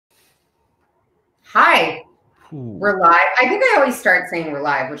Hi, Ooh. we're live. I think I always start saying we're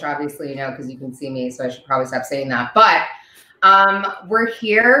live, which obviously you know because you can see me, so I should probably stop saying that. But we're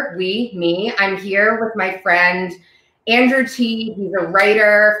here, me. I'm here with my friend Andrew T. He's a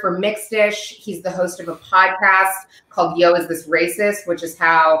writer for Mixedish. He's the host of a podcast called Yo, Is This Racist? Which is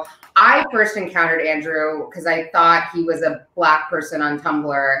how I first encountered Andrew because I thought he was a Black person on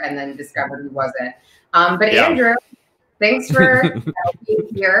Tumblr and then discovered he wasn't. But yeah. Andrew, thanks for being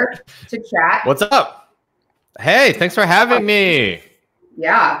here to chat. What's up? Hey, thanks for having me.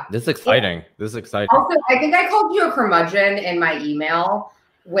 Yeah. This is exciting. This is exciting. Also, I think I called you a curmudgeon in my email,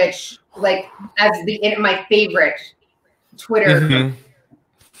 which, like, as my favorite Twitter.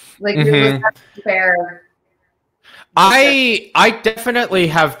 Like, it was fair. I definitely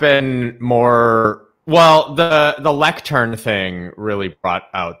have been more. Well, the lectern thing really brought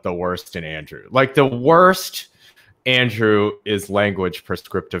out the worst in Andrew. Like, the worst Andrew is language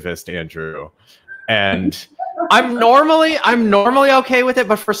prescriptivist Andrew, and I'm normally okay with it,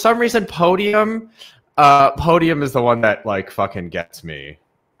 but for some reason podium is the one that like fucking gets me.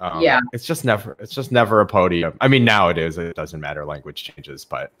 Yeah, it's just never a podium. I mean, now it is. It doesn't matter. Language changes,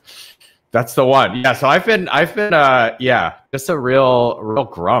 but that's the one. Yeah. So I've been yeah, just a real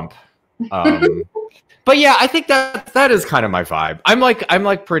grump. But yeah, I think that is kind of my vibe. I'm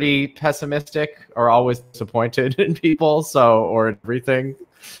like pretty pessimistic or always disappointed in people, or in everything.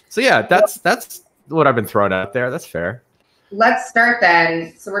 So yeah, that's what I've been throwing out there. That's fair. Let's start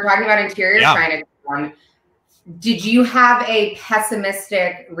then. So we're talking about interior Chinatown. Did you have a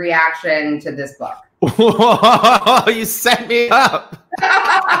pessimistic reaction to this book? You set me up.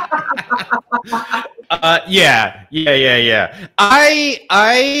 Yeah.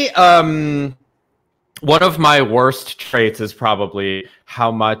 One of my worst traits is probably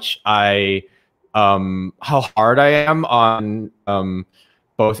how hard I am on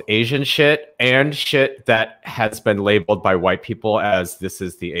both Asian shit and shit that has been labeled by white people as this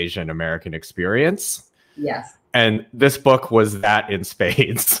is the Asian American experience. Yes. And this book was that in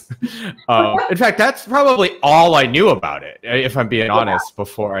spades. In fact, that's probably all I knew about it, if I'm being honest,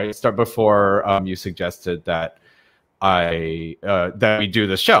 before you suggested that that we do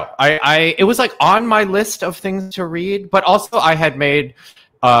this show. It was like on my list of things to read, but also I had made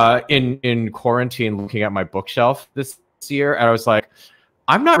in quarantine looking at my bookshelf this year, and I was like,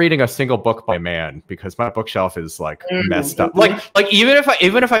 I'm not reading a single book by a man because my bookshelf is like messed up. Like even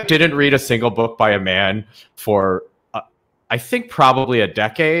if I didn't read a single book by a man for I think probably a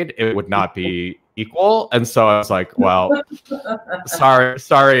decade, it would not be equal. And so I was like, well,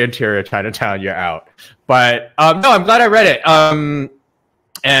 sorry, Interior Chinatown, you're out. But no, I'm glad I read it.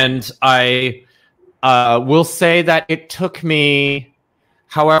 And I will say that it took me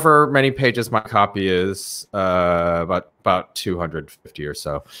however many pages my copy is, about 250 or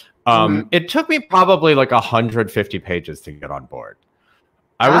so. It took me probably like 150 pages to get on board.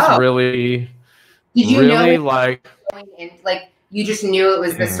 I was really, Did you really know like you just knew it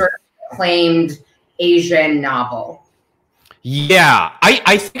was this sort of acclaimed Asian novel. Yeah,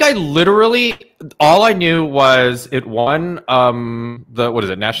 I think I literally all I knew was it won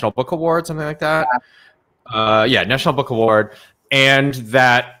the National Book Award, something like that. Yeah, National Book Award. And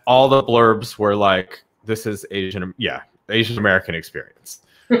that all the blurbs were like, this is Asian American experience.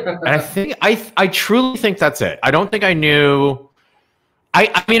 And I think, I truly think that's it. I don't think I knew,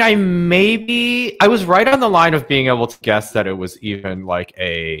 I mean, I was right on the line of being able to guess that it was even like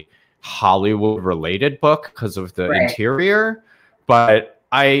a Hollywood related book because of the interior. But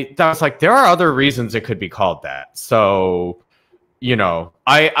that was like, there are other reasons it could be called that. So, you know,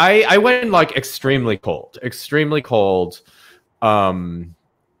 I went in like extremely cold.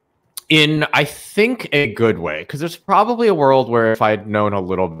 In I think a good way, because there's probably a world where if I'd known a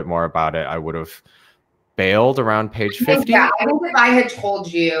little bit more about it, I would have bailed around page 50. Yeah, I think if I had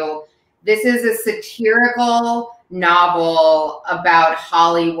told you this is a satirical novel about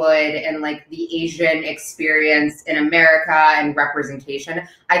Hollywood and like the Asian experience in America and representation,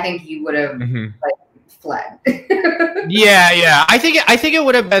 I think you would have like fled. Yeah. I think it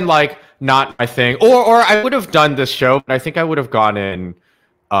would have been like not my thing, or I would have done this show, but I think I would have gone in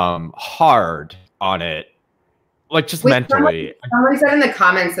hard on it, like just mentally. Somebody said in the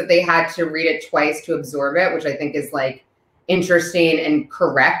comments that they had to read it twice to absorb it, which I think is like interesting and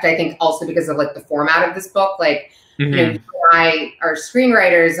correct. I think also because of like the format of this book, like you know, you and I are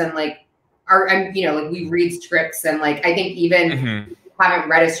screenwriters and like you know, like we read scripts and like I think even if you haven't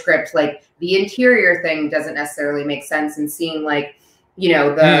read a script, like the interior thing doesn't necessarily make sense, and seeing like, you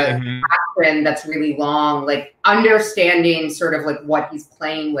know, the action that's really long, like understanding sort of like what he's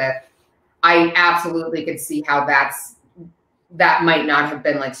playing with, I absolutely could see how that's that might not have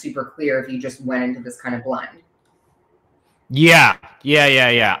been like super clear if you just went into this kind of blind. Yeah.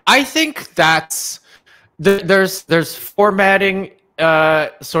 I think that's there's formatting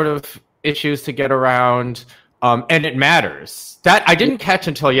sort of issues to get around, and it matters. That I didn't catch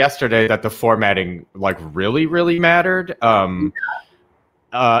until yesterday that the formatting like really mattered.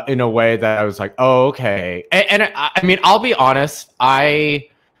 In a way that I was like, oh, okay. And I mean, I'll be honest, I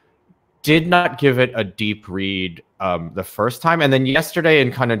did not give it a deep read the first time, and then yesterday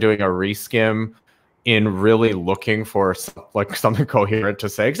in kind of doing a reskim in really looking for like something coherent to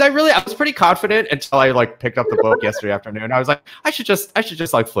say, because I was pretty confident until I like picked up the book yesterday afternoon. I was like, I should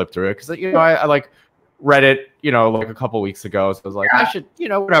just like flip through it, because I like read it like a couple weeks ago, so I was like, I should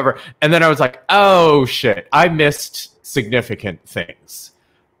whatever. And then I was like, oh shit, I missed significant things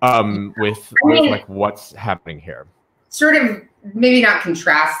with like what's happening here. Sort of maybe not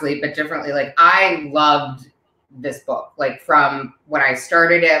contrastly, but differently. Like I loved this book. Like from when I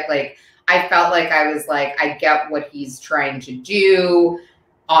started it, like I felt like I was like, I get what he's trying to do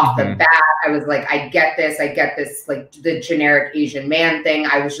off the bat. I was like, I get this, like the generic Asian man thing.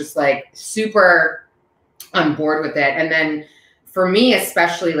 I was just like super on board with it. And then for me,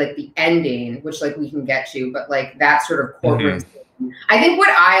 especially like the ending, which like we can get to, but like that sort of courtroom scene. I think what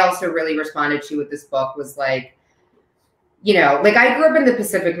I also really responded to with this book was like, like I grew up in the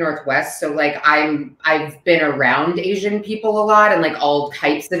Pacific Northwest. So like I've been around Asian people a lot, and like all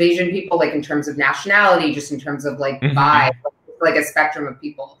types of Asian people, like in terms of nationality, just in terms of like vibe, like a spectrum of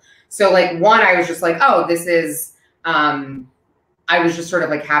people. So like one, I was just like, oh, this is, I was just sort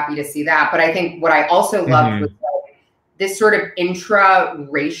of like happy to see that. But I think what I also loved was like this sort of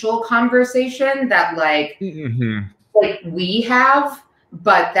intra-racial conversation that like, like we have,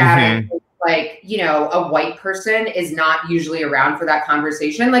 but that like, a white person is not usually around for that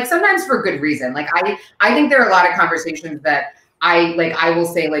conversation. Like sometimes for good reason. Like I think there are a lot of conversations that I will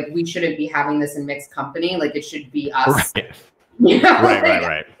say like, we shouldn't be having this in mixed company. Like it should be us. Right.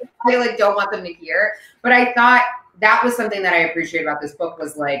 Right. I like don't want them to hear. But I thought that was something that I appreciate about this book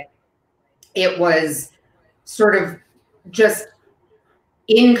was like, it was sort of just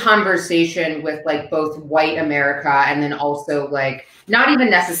in conversation with like both white America and then also like not even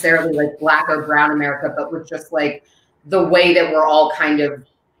necessarily like Black or brown America, but with just like the way that we're all kind of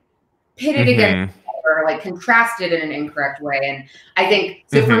pitted against or like contrasted in an incorrect way. And I think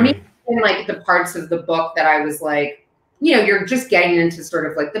so for me, in like the parts of the book that I was like, you're just getting into sort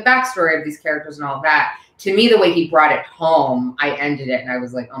of like the backstory of these characters and all of that. To me, the way he brought it home, I ended it and I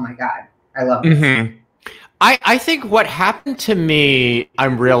was like, oh my God, I love this. I think what happened to me, I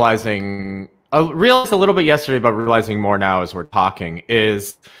realized a little bit yesterday, but realizing more now as we're talking,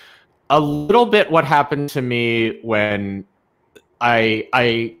 is a little bit what happened to me when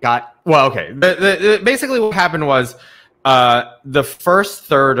I got, well, okay. Basically what happened was the first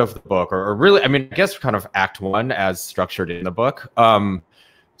third of the book, or really, I mean, I guess kind of act one as structured in the book.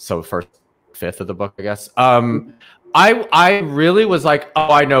 So first fifth of the book, I guess. I really was like,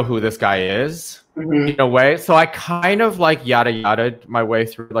 oh, I know who this guy is. In a way, so I kind of like yada my way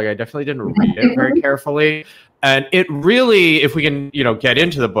through. Like I definitely didn't read it very carefully, and it really, if we can, get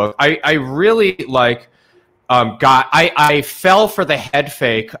into the book, I really like I fell for the head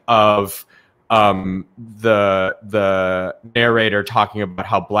fake of the narrator talking about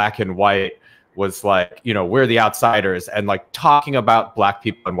how Black and white was like, we're the outsiders, and like talking about Black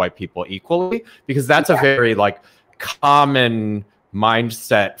people and white people equally, because that's a very like common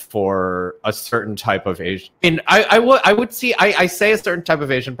mindset for a certain type of Asian. And I would see, I say a certain type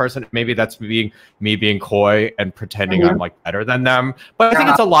of Asian person, maybe that's me being coy and pretending I'm like better than them. But I think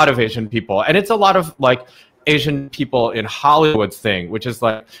it's a lot of Asian people, and it's a lot of like Asian people in Hollywood's thing, which is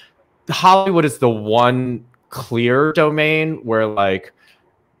like Hollywood is the one clear domain where like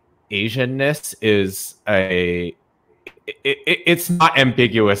Asianness is it's not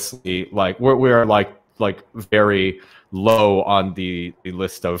ambiguously like we're like very low on the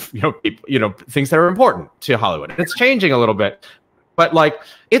list of people, things that are important to Hollywood. And it's changing a little bit, but like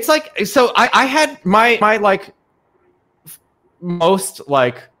it's like, so I had my like most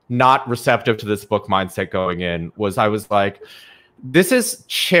like not receptive to this book mindset going in was I was like, this is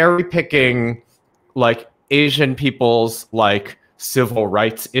cherry picking like Asian people's like civil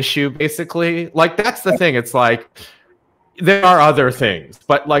rights issue, basically. Like that's the thing. It's like there are other things,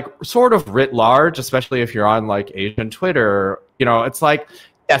 but like sort of writ large, especially if you're on like Asian Twitter, it's like,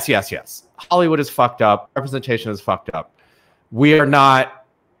 yes. Hollywood is fucked up. Representation is fucked up. We are not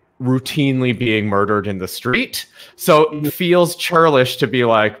routinely being murdered in the street. So it feels churlish to be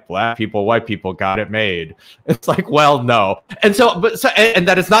like, black people, white people got it made. It's like, well, no. And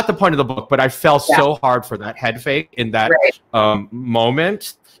that is not the point of the book, but I fell so hard for that head fake in that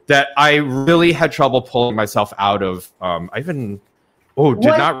moment that I really had trouble pulling myself out of, did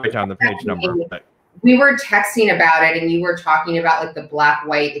not write down the page number. But. We were texting about it and you were talking about like the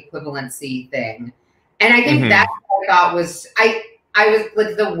black-white equivalency thing. And I think that's what I thought was, I was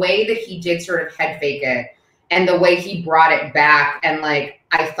like the way that he did sort of head fake it and the way he brought it back. And like,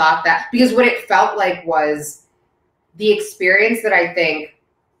 I thought that because what it felt like was the experience that I think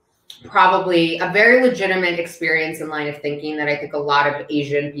probably a very legitimate experience in line of thinking that I think a lot of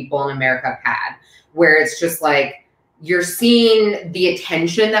Asian people in America have had, where it's just like, you're seeing the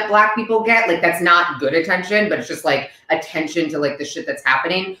attention that black people get. Like that's not good attention, but it's just like attention to like the shit that's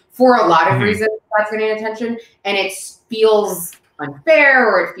happening for a lot of reasons that's getting attention. And it feels unfair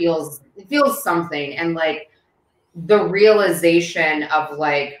or it feels something. And like the realization of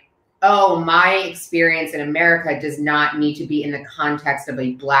like, oh, my experience in America does not need to be in the context of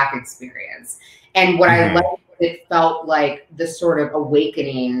a black experience. And what I liked, it felt like the sort of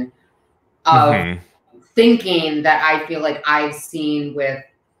awakening of thinking that I feel like I've seen with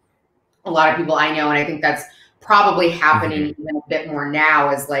a lot of people I know. And I think that's probably happening even a bit more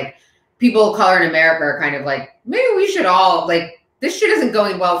now is like people of color in America are kind of like, maybe we should all like, this shit isn't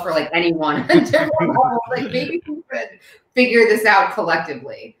going well for like anyone. Like maybe we could figure this out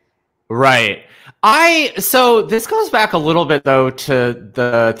collectively. Right. So this goes back a little bit though to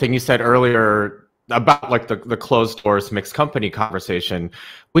the thing you said earlier about like the closed doors mixed company conversation,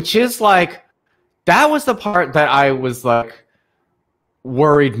 which is like, that was the part that I was like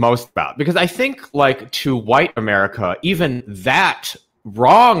worried most about, because I think like to white America, even that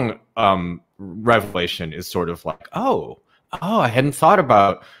wrong revelation is sort of like, oh, I hadn't thought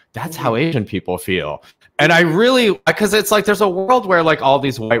about that's how Asian people feel. And I really, because it's like there's a world where like all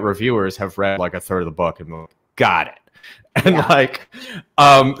these white reviewers have read like a third of the book and like, got it. And like,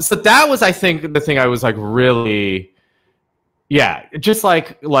 so that was, I think, the thing I was like really, just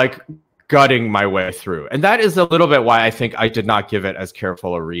like gutting my way through. And that is a little bit why I think I did not give it as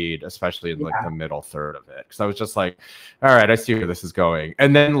careful a read, especially in like the middle third of it. Because I was just like, all right, I see where this is going.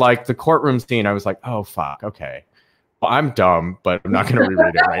 And then like the courtroom scene, I was like, oh, fuck, okay. Well, I'm dumb, but I'm not going to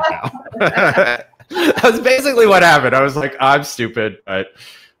reread it right now. That's basically what happened. I was like, I'm stupid, but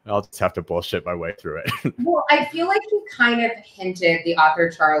I'll just have to bullshit my way through it. Well, I feel like he kind of hinted, the author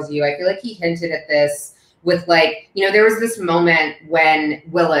Charles Yu, I feel like he hinted at this with like, you know, there was this moment when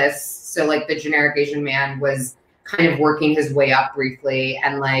Willis, so like the generic Asian man, was kind of working his way up briefly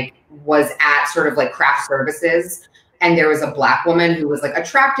and like was at sort of like craft services. And there was a black woman who was like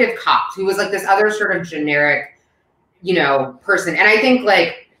attractive cop, who was like this other sort of generic, you know, person. And I think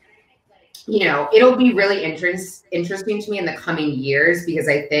like, you know, it'll be really interesting to me in the coming years, because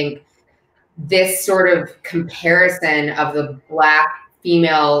I think this sort of comparison of the black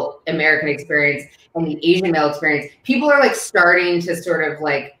female American experience and the Asian male experience, people are like starting to sort of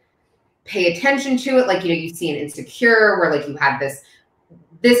like pay attention to it. Like, you know, you see an Insecure where like you have this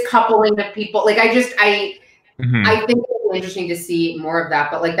coupling of people. Like I think it's interesting to see more of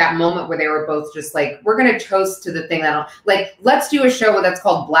that. But like that moment where they were both just like, we're going to toast to the thing that'll like, let's do a show that's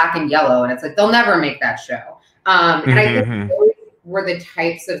called Black and Yellow. And it's like, they'll never make that show. And I think those were the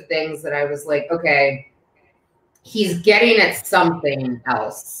types of things that I was like, okay, he's getting at something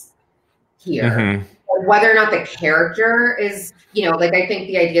else here. Whether or not the character is, you know, like I think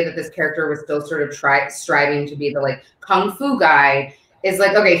the idea that this character was still sort of striving to be the like kung fu guy is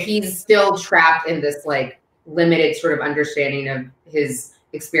like, okay, he's still trapped in this like limited sort of understanding of his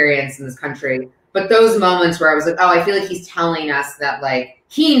experience in this country. But those moments where I was like, oh, I feel like he's telling us that like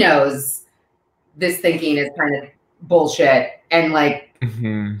he knows this thinking is kind of bullshit and like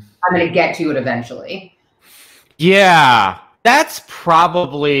I'm going to get to it eventually. Yeah. That's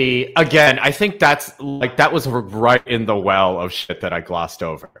probably, again, I think that's like, that was right in the well of shit that I glossed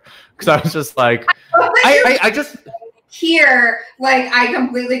over. Because I was just like, I just... Here, like, I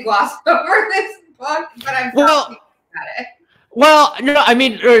completely glossed over this book, but I'm talking about it. Well, no, I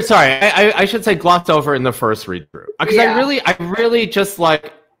mean, sorry, I should say glossed over in the first read through. Because I really just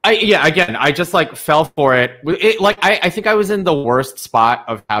like, I just like fell for it. Like, I think I was in the worst spot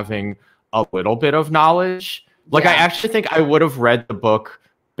of having a little bit of knowledge. Like, I actually think I would have read the book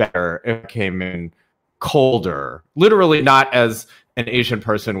better if it came in colder. Literally not as an Asian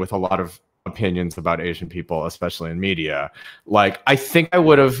person with a lot of opinions about Asian people, especially in media. Like, I think I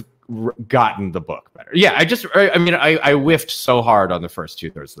would have gotten the book better. Yeah, I whiffed so hard on the first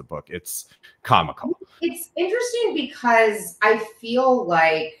 2/3 of the book. It's comical. It's interesting because I feel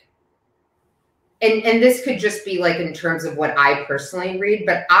like and this could just be like in terms of what I personally read,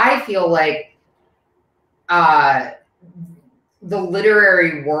 but I feel like the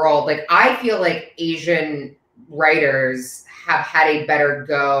literary world, like I feel like Asian writers have had a better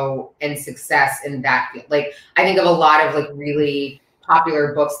go and success in that field. Like I think of a lot of like really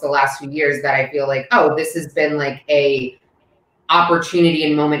popular books the last few years that I feel like, oh, this has been like a opportunity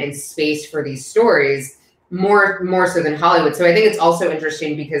and moment and space for these stories more so than Hollywood. So I think it's also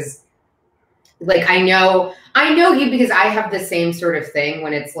interesting because like I know you because I have the same sort of thing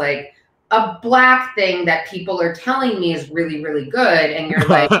when it's like a Black thing that people are telling me is really, really good. And you're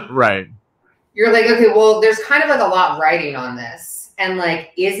like, right. You're like, okay, well, there's kind of like a lot writing on this. And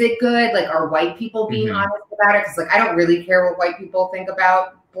like, is it good? Like, are white people being honest about it? Because like, I don't really care what white people think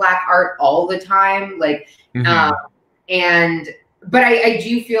about Black art all the time. Like, but I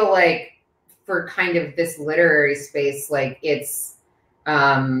do feel like for kind of this literary space, like it's,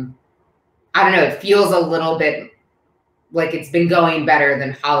 I don't know, it feels a little bit like it's been going better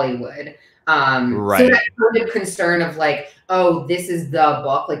than Hollywood. Right. So that sort of concern of like, oh, this is the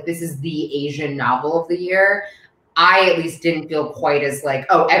book, like this is the Asian novel of the year. I at least didn't feel quite as like,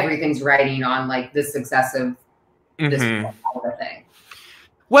 oh, everything's riding on like the success of this kind of thing.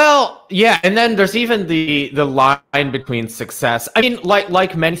 Well, yeah, and then there's even the line between success. I mean,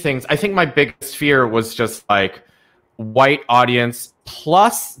 like many things, I think my biggest fear was just like white audience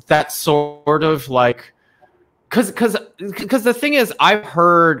plus that sort of like because the thing is, I've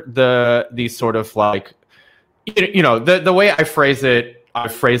heard the sort of like the way I phrased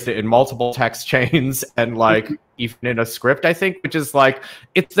it in multiple text chains and like even in a script, I think, which is like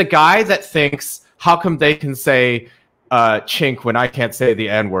it's the guy that thinks how come they can say chink when I can't say the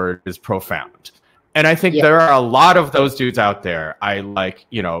N-word is profound. And I think there are a lot of those dudes out there. I like,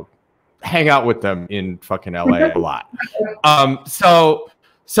 hang out with them in fucking LA a lot.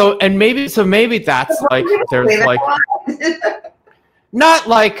 So maybe that's like there's like not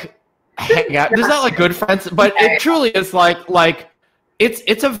like hang out. There's not like good friends, but it truly is like it's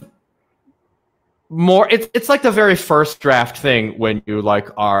like the very first draft thing when you like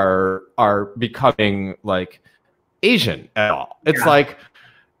are becoming like Asian at all. It's like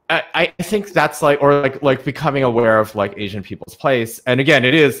I think that's like or like becoming aware of like Asian people's place. And again,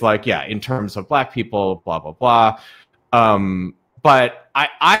 it is like in terms of Black people, blah blah blah. But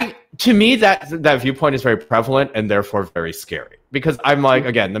I to me that viewpoint is very prevalent and therefore very scary because I'm like,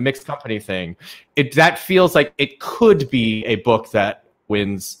 again, the mixed company thing, that feels like it could be a book that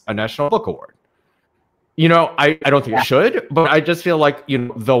wins a National Book Award. I don't think it should, but I just feel like,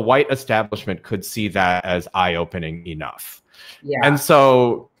 the white establishment could see that as eye-opening enough. Yeah. And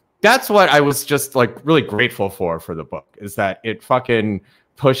so that's what I was just like really grateful for the book is that it fucking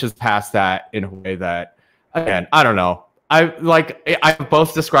pushes past that in a way that, again, I don't know. I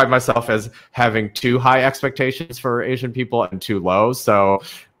both describe myself as having too high expectations for Asian people and too low. So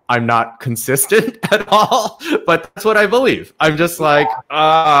I'm not consistent at all, but that's what I believe. I'm just like,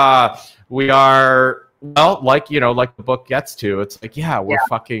 we are, well, like the book gets to, it's like, we're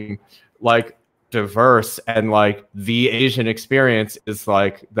fucking like diverse and like the Asian experience is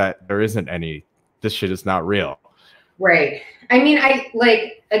like that there isn't any, this shit is not real. Right. I mean, I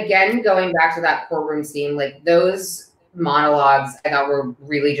like, again, going back to that courtroom scene, like those monologues I thought were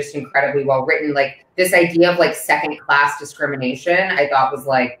really just incredibly well written. Like this idea of like second class discrimination, I thought was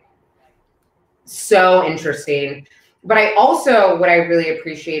like so interesting. But I also, what I really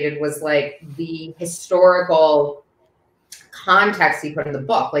appreciated was like the historical context he put in the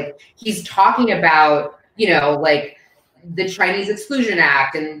book. Like he's talking about, like the Chinese Exclusion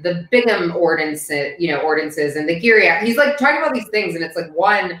Act and the Bingham ordinances, and the Geary Act. He's like talking about these things. And it's like,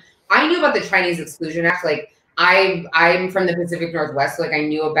 one, I knew about the Chinese Exclusion Act. Like I'm from the Pacific Northwest. So like I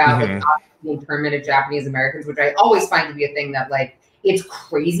knew about like the internment of Japanese Americans, which I always find to be a thing that like, it's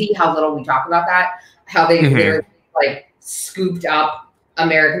crazy how little we talk about that, how they literally like scooped up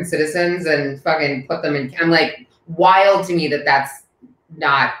American citizens and fucking put them in. I'm like, wild to me that that's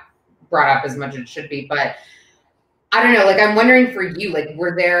not brought up as much as it should be. But I don't know, like I'm wondering for you, like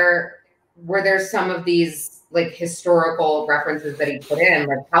were there some of these like historical references that he put in?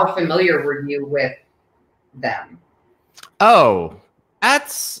 Like how familiar were you with them? Oh,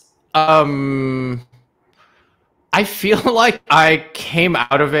 that's I feel like I came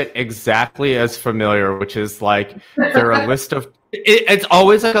out of it exactly as familiar, which is like there are a list of it's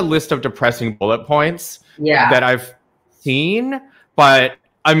always like a list of depressing bullet points that I've seen, but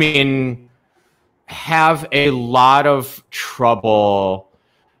I mean have a lot of trouble,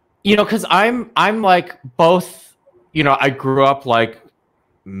 because I'm like both, I grew up like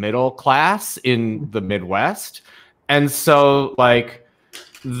middle class in the Midwest, and so like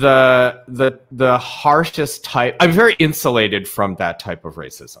the harshest type. I'm very insulated from that type of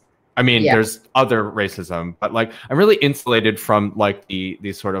racism. I mean, there's other racism, but like I'm really insulated from like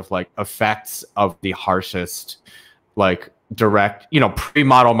the sort of like effects of the harshest, like direct, you know,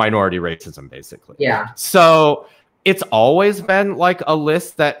 pre-model minority racism, basically. Yeah. So it's always been like a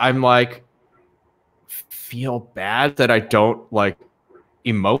list that I'm like feel bad that I don't like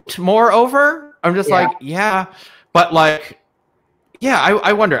emote more over. I'm just like, yeah, but like, yeah,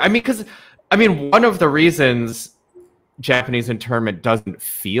 I wonder. I mean, because I mean, one of the reasons Japanese internment doesn't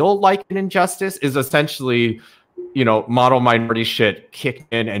feel like an injustice is essentially, you know, model minority shit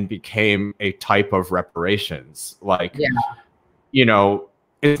kicked in and became a type of reparations. Like, you know,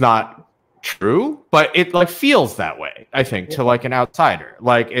 it's not true, but it like feels that way, I think, to like an outsider.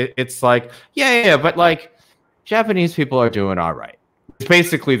 Like it's like, yeah, but like Japanese people are doing all right. It's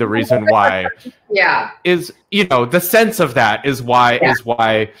basically the reason why is, you know, the sense of that is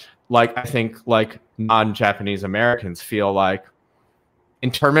why like I think like non-Japanese Americans feel like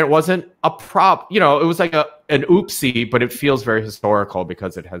internment wasn't a you know, it was like an oopsie, but it feels very historical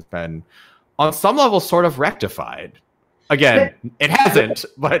because it has been on some level sort of rectified. Again, it hasn't,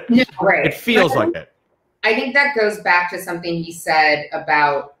 but it feels like it. I think that goes back to something he said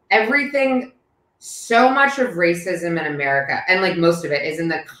about everything. So much of racism in America, and like most of it, is in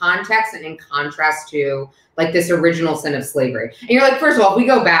the context and in contrast to like this original sin of slavery. And you're like, first of all, if we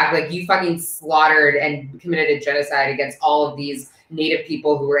go back, like you fucking slaughtered and committed a genocide against all of these native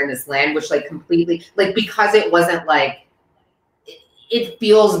people who were in this land, which like completely, like because it wasn't like, it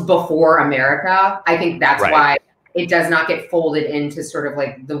feels before America. I think that's why it does not get folded into sort of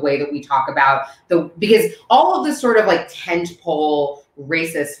like the way that we talk about because all of the sort of like tentpole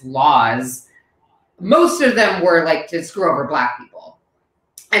racist laws, most of them were like to screw over Black people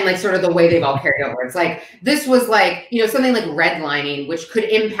and like sort of the way they've all carried over. It's like, this was like, you know, something like redlining, which could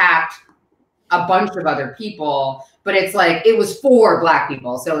impact a bunch of other people, but it's like, it was for Black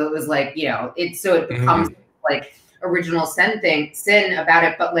people. So it was like, you know, it becomes like original sin about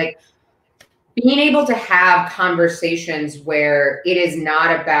it. But like being able to have conversations where it is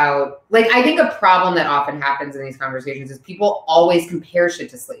not about, like, I think a problem that often happens in these conversations is people always compare shit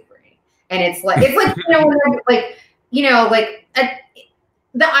to slavery. And it's like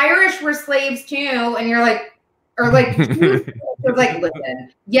the Irish were slaves too, and you're like, or like, you're like,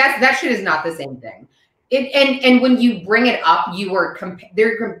 listen, yes, that shit is not the same thing. And when you bring it up, you're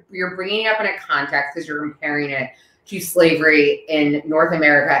bringing it up in a context because you're comparing it to slavery in North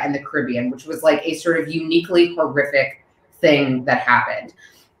America and the Caribbean, which was like a sort of uniquely horrific thing that happened.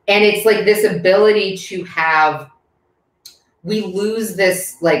 And it's like this ability to have. We lose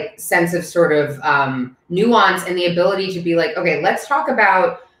this like sense of sort of nuance and the ability to be like, okay, let's talk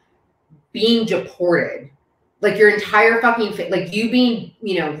about being deported. Like your entire fucking, like you being,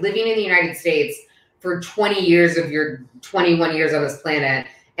 you know, living in the United States for 20 years of your 21 years on this planet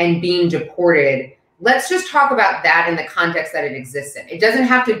and being deported. Let's just talk about that in the context that it exists in. It doesn't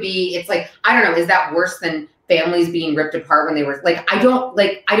have to be, it's like, I don't know, is that worse than families being ripped apart when they were like, I don't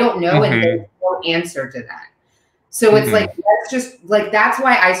know. And there's no answer to that. So it's like, that's just like, that's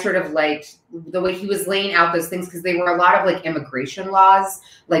why I sort of liked the way he was laying out those things, because they were a lot of like immigration laws,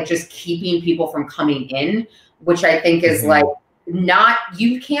 like just keeping people from coming in, which I think is like not,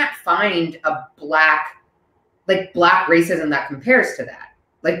 you can't find a black racism that compares to that.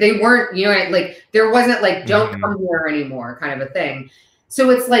 Like they weren't, you know, like there wasn't like, don't come here anymore kind of a thing. So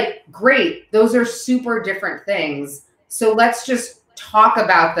it's like, great, those are super different things. So let's just talk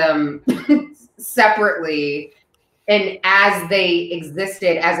about them separately and as they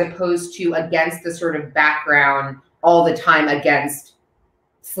existed, as opposed to against the sort of background all the time against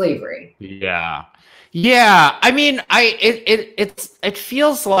slavery. Yeah. Yeah. I mean, it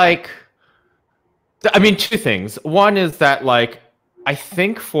feels like, I mean, two things. One is that like, I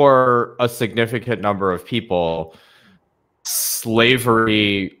think for a significant number of people,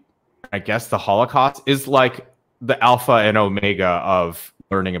 slavery, I guess the Holocaust is like the alpha and omega of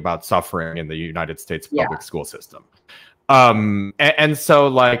learning about suffering in the United States public school system. And so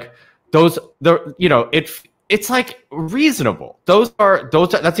like you know, it's like reasonable. That's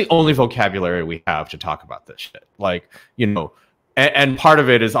the only vocabulary we have to talk about this shit. Like, you know, and part of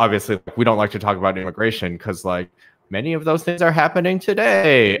it is obviously like, we don't like to talk about immigration because like many of those things are happening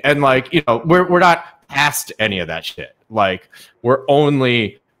today. And like, you know, we're not past any of that shit. Like we're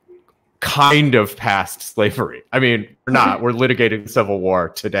only kind of past slavery. I mean, we're not. We're litigating the Civil War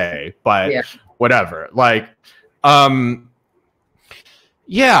today, but whatever. Like,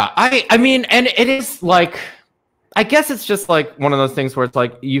 yeah, I mean, and it is like, I guess it's just like one of those things where it's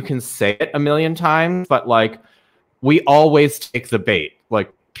like you can say it a million times, but like we always take the bait.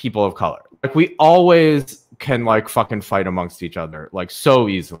 like people of color. Like we always can like fucking fight amongst each other like so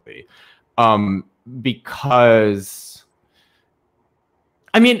easily. Because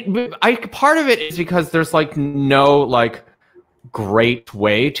I mean, part of it is because there's like no like great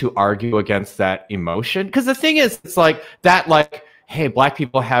way to argue against that emotion. Because the thing is, it's like that, like, hey, black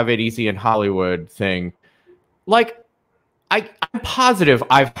people have it easy in Hollywood thing. Like, I'm positive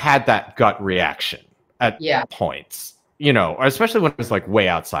I've had that gut reaction at points, you know, especially when it was like way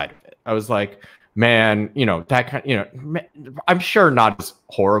outside of it. I was like, man, you know, that kind, you know, I'm sure not as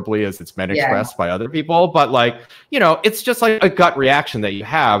horribly as it's been expressed by other people, but like, you know, it's just like a gut reaction that you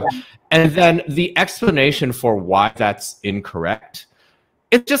have. And then the explanation for why that's incorrect,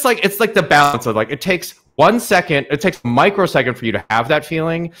 it's just like, it's like the balance of like, it takes 1 second, it takes a microsecond for you to have that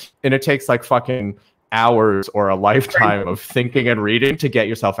feeling, and it takes like fucking hours or a lifetime of thinking and reading to get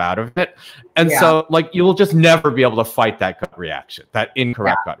yourself out of it. And so like, you'll just never be able to fight that gut reaction, that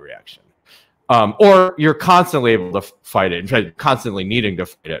incorrect gut reaction. Or you're constantly able to fight it and constantly needing to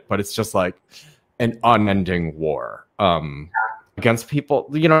fight it, but it's just like an unending war against people,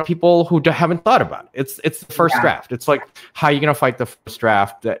 you know, people who haven't thought about it. It's the first draft. It's like, how are you going to fight the first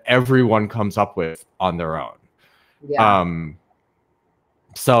draft that everyone comes up with on their own?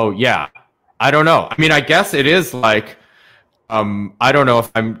 So yeah, I don't know. I mean, I guess it is like, I don't know if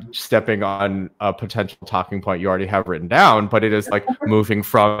I'm stepping on a potential talking point you already have written down, but it is like moving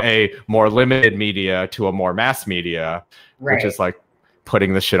from a more limited media to a more mass media, which is like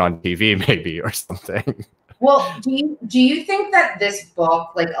putting the shit on TV maybe or something. Well, do you think that this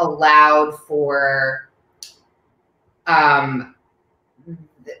book like allowed for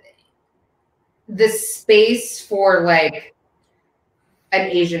the space for like an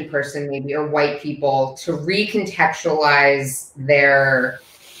Asian person maybe, or white people, to recontextualize the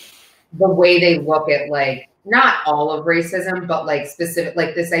way they look at like, not all of racism, but like specific,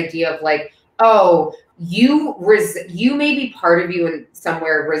 like this idea of like, oh, you maybe part of you in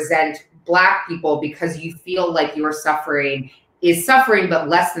somewhere resent Black people because you feel like your suffering is suffering, but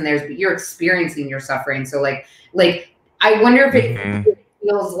less than theirs, but you're experiencing your suffering. So like I wonder if it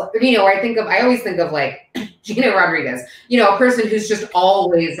feels like, you know, I always think of like Gina Rodriguez, you know, a person who's just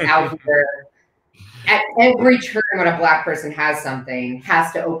always out there at every turn when a Black person has something,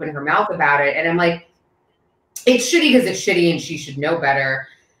 has to open her mouth about it. And I'm like, it's shitty because it's shitty and she should know better.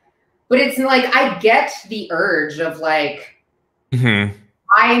 But it's like, I get the urge of like,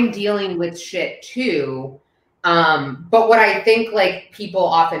 I'm dealing with shit too. But what I think like people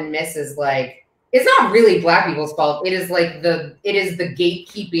often miss is like, it's not really Black people's fault. It is like the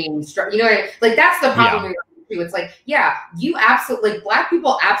gatekeeping, you know what I mean? Like that's the problem. It's like, yeah, you absolutely, like Black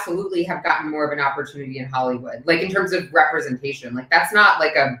people absolutely have gotten more of an opportunity in Hollywood, like in terms of representation. Like that's not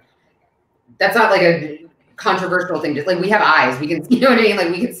like a controversial thing. Just like we have eyes, we can, you know what I mean? Like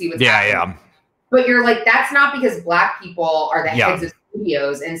we can see what's happening. But you're like, that's not because Black people are the heads of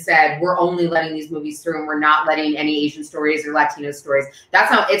studios and said, we're only letting these movies through and we're not letting any Asian stories or Latino stories.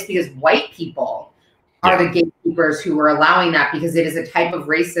 That's not, it's because white people are the gatekeepers who are allowing that, because it is a type of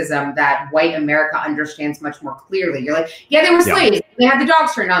racism that white America understands much more clearly. You're like, yeah, they were slaves. They had the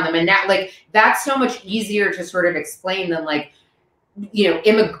dogs turned on them. And now like, that's so much easier to sort of explain than like, you know,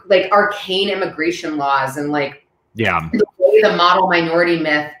 like arcane immigration laws and like the way the model minority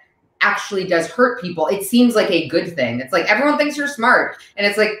myth actually does hurt people. It seems like a good thing. It's like, everyone thinks you're smart. And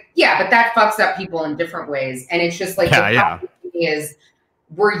it's like, yeah, but that fucks up people in different ways. And it's just like, is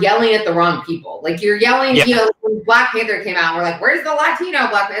we're yelling at the wrong people. Like you're yelling, you know, when Black Panther came out, we're like, where's the Latino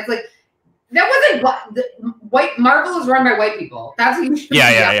Black Panther? It's like, that wasn't white. Marvel is run by white people. That's what you should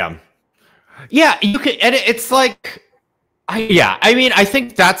Yeah, you can, and it's like, I mean, I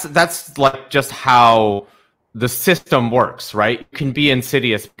think that's like just how the system works, right? You can be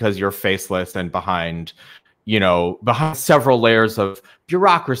insidious because you're faceless and behind several layers of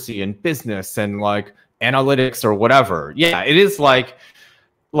bureaucracy and business and like analytics or whatever. Yeah, it is like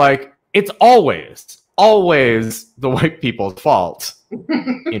it's always the white people's fault.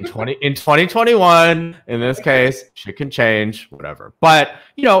 in 2021, in this case, shit can change, whatever. But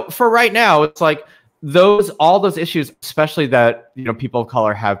you know, for right now, it's like all those issues, especially that, you know, people of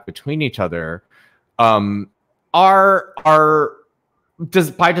color have between each other, are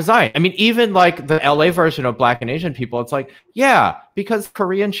just by design. I mean, even like the LA version of Black and Asian people, it's like, yeah, because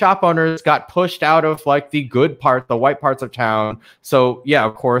Korean shop owners got pushed out of like the good part, the white parts of town. So yeah,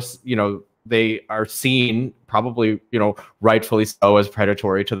 of course, you know, they are seen, probably, you know, rightfully so, as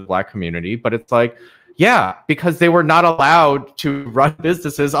predatory to the Black community. But it's like, yeah, because they were not allowed to run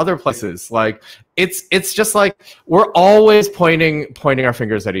businesses other places. Like it's just like we're always pointing our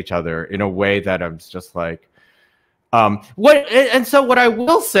fingers at each other in a way that I'm just like, What I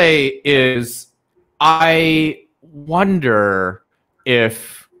will say is, I wonder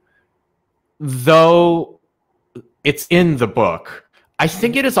if, though it's in the book, I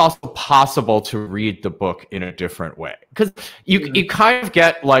think it is also possible to read the book in a different way, because you kind of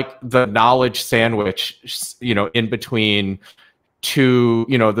get like the knowledge sandwich, in between two,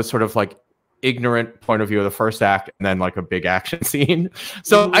 the sort of like ignorant point of view of the first act and then like a big action scene.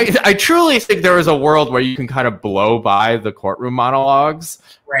 So I truly think there is a world where you can kind of blow by the courtroom monologues,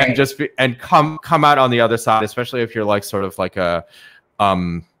 right, and just come out on the other side, especially if you're like sort of like a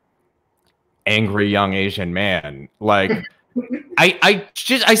angry young Asian man. Like I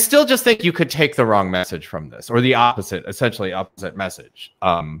still just think you could take the wrong message from this, or the essentially opposite message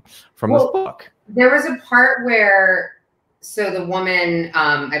from this book. There was a part where, so the woman,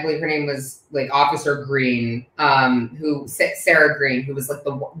 I believe her name was like Officer Green, Sarah Green, who was like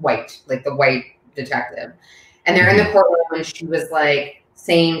the white detective. And they're in the courtroom and she was like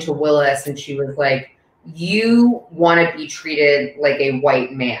saying to Willis, and she was like, you want to be treated like a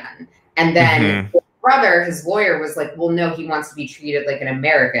white man. And then his brother, his lawyer, was like, well, no, he wants to be treated like an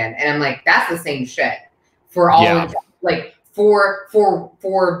American. And I'm like, that's the same shit for all, like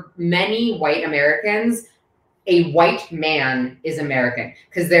for many white Americans, a white man is American,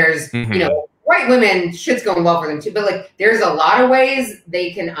 because there's, white women, shit's going well for them too, but like there's a lot of ways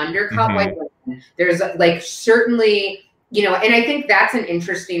they can undercut white women. There's like certainly, and I think that's an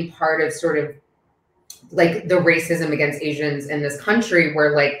interesting part of sort of like the racism against Asians in this country,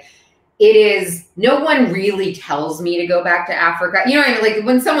 where like it is, no one really tells me to go back to Africa. You know what I mean? Like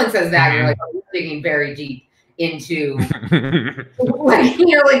when someone says that, you're like, oh, you're digging very deep into like,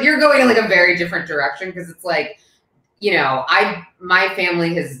 like you're going in like a very different direction, because it's like,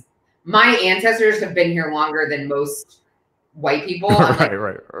 my ancestors have been here longer than most white people.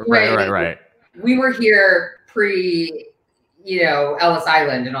 Right. We were here pre, Ellis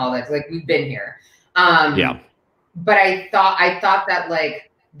Island and all that. Like we've been here. But I thought that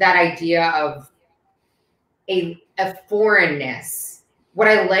like that idea of a foreignness, what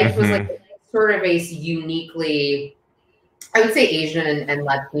I liked was like sort of a uniquely, I would say, Asian and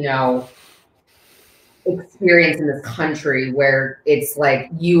Latino experience in this country, where it's like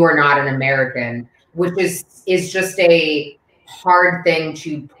you are not an American, which is just a hard thing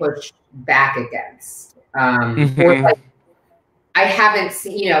to push back against. Or like, I haven't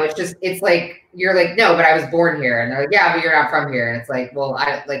seen, it's like you're like, no, but I was born here, and they're like, yeah, but you're not from here, and it's like, well,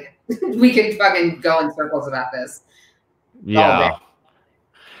 I like we can fucking go in circles about this. Yeah.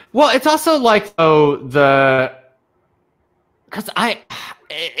 Well, it's also like, though, because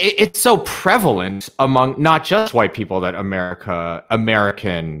it's so prevalent among not just white people that the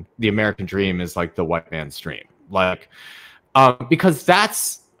American dream is like the white man's dream. Like, because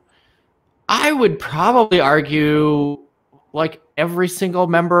that's, I would probably argue, like every single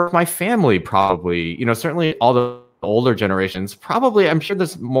member of my family probably, certainly all the older generations, probably, I'm sure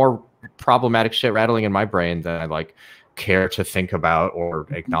there's more problematic shit rattling in my brain than I like care to think about or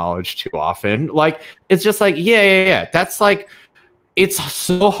acknowledge too often. Like, it's just like, yeah. That's like, it's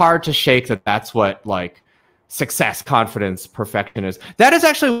so hard to shake that's what like success, confidence, perfection is. That is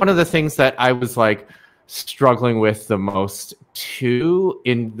actually one of the things that I was like struggling with the most too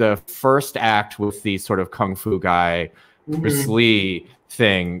in the first act with the sort of kung fu guy, Bruce Lee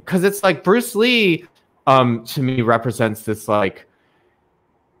thing. Because it's like Bruce Lee, to me, represents this like,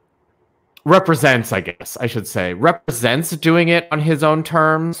 I guess I should say, represents doing it on his own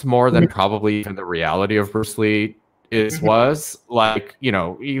terms more than probably even the reality of Bruce Lee was. Like,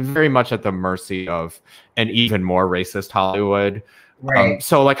 very much at the mercy of an even more racist Hollywood. Right.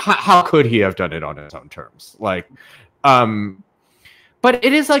 So like, how could he have done it on his own terms? Like, but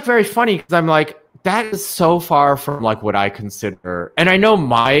it is like very funny, because I'm like, that is so far from like what I consider, and I know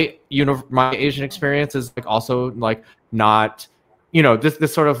my Asian experience is like also like not,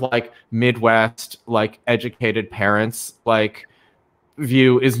 this sort of like Midwest, like educated parents like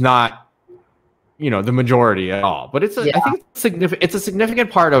view is not, the majority at all. But it's I think it's a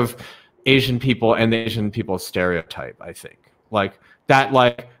significant part of Asian people and the Asian people stereotype, I think. Like that,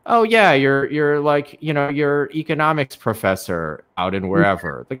 like, oh yeah, you're like, your economics professor out in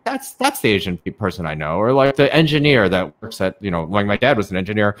wherever. Like that's the Asian person I know, or like the engineer that works at, like my dad was an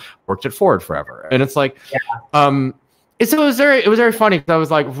engineer, worked at Ford forever. And it's like, it was very funny, because I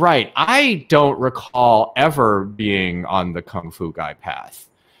was like, right, I don't recall ever being on the kung fu guy path.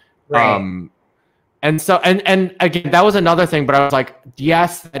 Right. And so, and again, that was another thing, but I was like,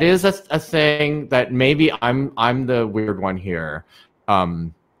 yes, that is a thing that maybe I'm the weird one here.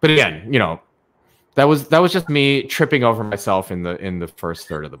 But again, that was just me tripping over myself in the first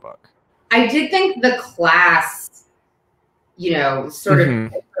third of the book. I did think the class you know, sort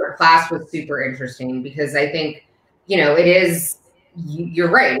of class was super interesting because I think, you know, it is, you're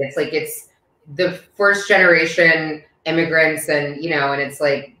right. It's like, it's the first generation immigrants and, you know, and it's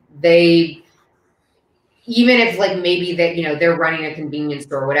like they, even if like maybe that, you know, they're running a convenience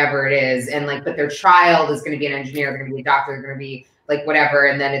store, whatever it is, and like, but their child is going to be an engineer, they're going to be a doctor, they're going to be like whatever,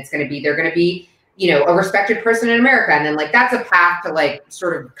 and then it's going to be, they're going to be, you know, a respected person in America, and then like that's a path to like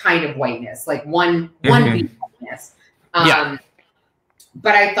sort of kind of whiteness, like one big whiteness.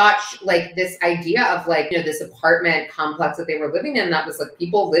 But I thought like this idea of like, you know, this apartment complex that they were living in, that was like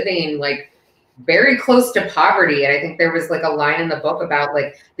people living like very close to poverty. And I think there was like a line in the book about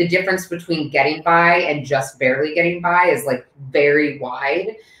like the difference between getting by and just barely getting by is like very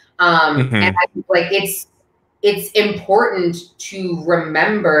wide. And I think like it's important to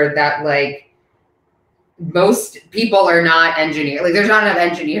remember that like most people are not engineers. Like there's not enough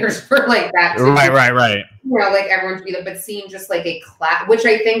engineers for like that. Right. You know, like everyone to be there, but seeing just like a class, which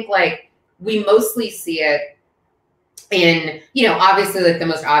I think like we mostly see it in, you know, obviously like the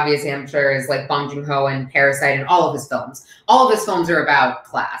most obvious amateur is like Bong Joon-ho and Parasite and all of his films. All of his films are about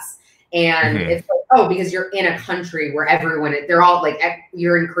class. And it's like, oh, because you're in a country where everyone, they're all like,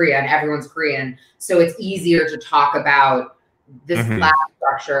 you're in Korea and everyone's Korean. So it's easier to talk about this class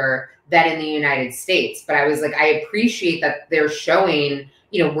structure than in the United States. But I was like, I appreciate that they're showing,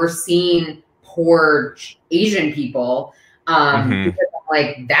 you know, we're seeing poor Asian people. Because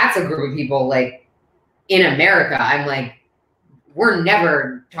like that's a group of people like in America. I'm like, we're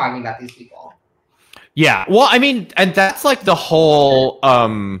never talking about these people. Yeah. Well, I mean, and that's like the whole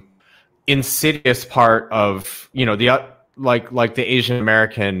insidious part of, you know, the like the Asian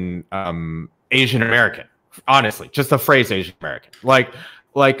American, honestly, just the phrase Asian American, like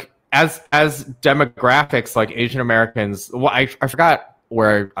as demographics, like Asian Americans. Well, I forgot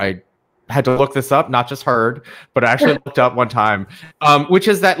where I had to look this up, not just heard, but I actually looked up one time, which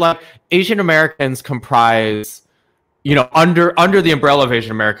is that like Asian Americans comprise, you know, under the umbrella of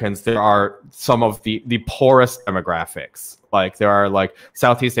Asian Americans, there are some of the poorest demographics. Like there are like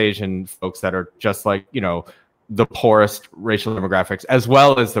Southeast Asian folks that are just like, you know, the poorest racial demographics as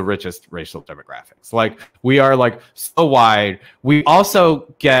well as the richest racial demographics. Like we are like so wide. We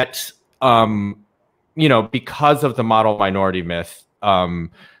also get, you know, because of the model minority myth,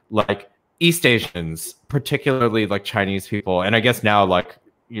 like East Asians, particularly like Chinese people, and I guess now like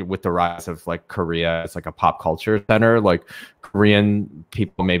with the rise of like Korea as like a pop culture center, like Korean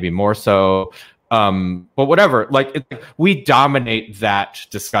people maybe more so, but whatever. Like we dominate that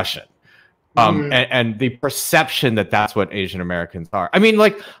discussion, and the perception that that's what Asian Americans are. I mean,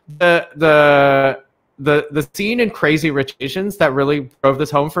 like the scene in Crazy Rich Asians that really drove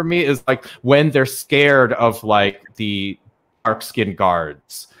this home for me is like when they're scared of like the dark skinned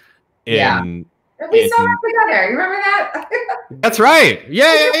guards. We saw that together. You remember that? That's right.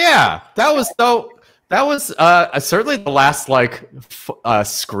 Yeah. That was certainly the last like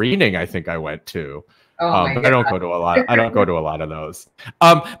screening I think I went to. But I don't go to a lot. I don't go to a lot of those.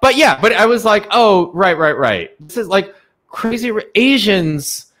 But I was like, oh, right. This is like Crazy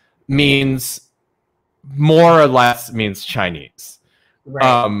Asians means more or less means Chinese.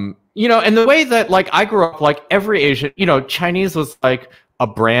 Right. You know, and the way that like I grew up, like every Asian, you know, Chinese was like a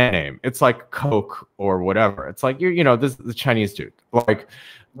brand name. It's like Coke or whatever. It's like you know, this is the Chinese dude. Like,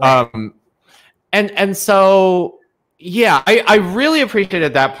 and so yeah, I really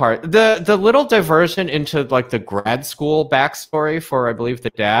appreciated that part. The little diversion into like the grad school backstory for I believe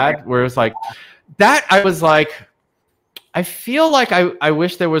the dad, where it's like that. I was like, I feel like I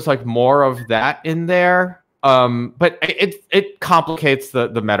wish there was like more of that in there. But it complicates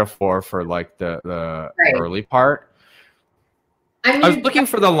the metaphor for like the early part. I was looking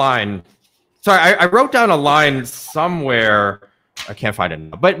for the line. Sorry, I wrote down a line somewhere. I can't find it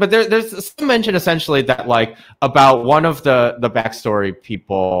now. But there's some mention essentially that like about one of the backstory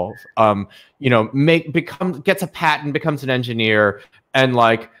people, you know, gets a patent, becomes an engineer, and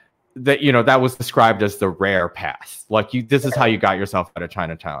like that, you know, that was described as the rare path. Like this is how you got yourself out of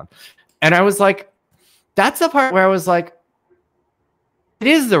Chinatown. And I was like, that's the part where I was like, it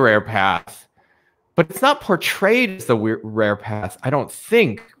is the rare path. But it's not portrayed as the rare path, I don't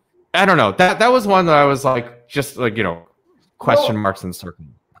think. I don't know. That was one that I was like, just like, you know, question marks and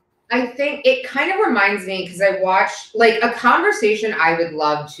circling. I think it kind of reminds me, because I watched like a conversation I would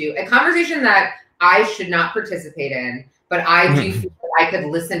love to, a conversation that I should not participate in, but I do feel like I could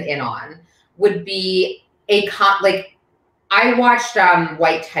listen in on, would be like I watched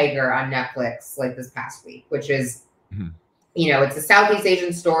White Tiger on Netflix like this past week, which is you know, it's a Southeast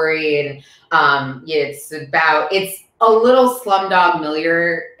Asian story, and it's a little Slumdog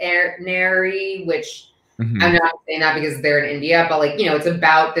Millionaire-y, which I'm not saying that because they're in India, but like, you know, it's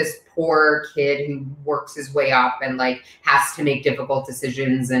about this poor kid who works his way up and like has to make difficult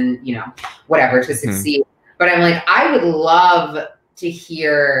decisions and, you know, whatever to succeed. But I'm like, I would love to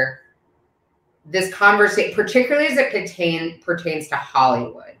hear this conversation, particularly as it pertains to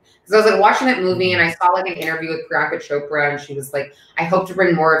Hollywood. Because I was like watching that movie and I saw like an interview with Priyanka Chopra, and she was like, I hope to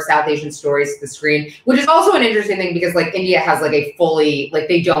bring more of South Asian stories to the screen, which is also an interesting thing because like India has like a fully, like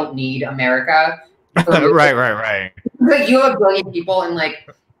they don't need America. Right. Like you have a billion people in like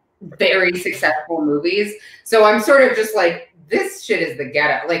very successful movies. So I'm sort of just like, this shit is the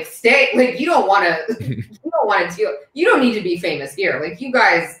ghetto. Like stay, like you don't want to, you don't need to be famous here. Like you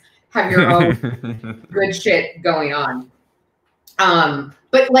guys have your own good shit going on.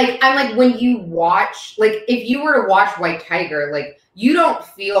 But like, I'm like, when you watch, like, if you were to watch White Tiger, like, you don't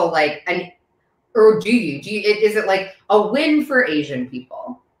feel like or do you, is it like a win for Asian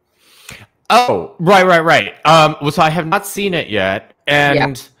people? Oh, right. So I have not seen it yet.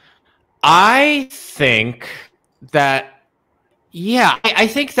 And I think that, I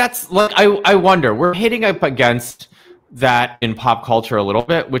think that's like, I wonder, we're hitting up against that in pop culture a little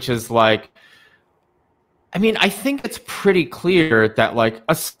bit, which is like, I mean, I think it's pretty clear that like,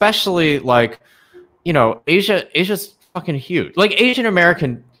 especially like, you know, Asia's fucking huge. Like Asian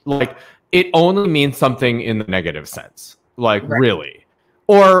American, like it only means something in the negative sense, like really.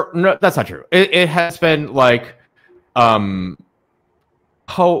 Or no, that's not true. It has been like, there's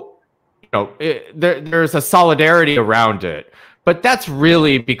a solidarity around it, but that's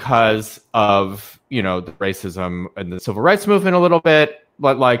really because of, you know, the racism and the civil rights movement a little bit,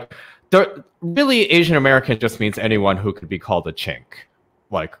 but like, really Asian American just means anyone who could be called a chink,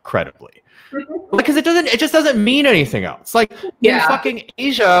 like credibly, because it just doesn't mean anything else. Like in fucking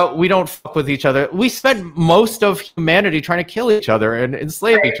Asia, we don't fuck with each other. We spent most of humanity trying to kill each other and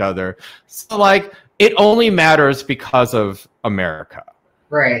enslave each other. So like it only matters because of America,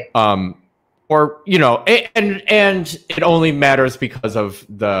 right? Or, you know, and it only matters because of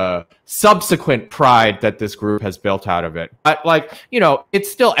the subsequent pride that this group has built out of it. But like, you know, it's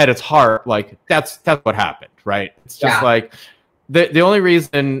still at its heart, like that's what happened, right? It's just like the only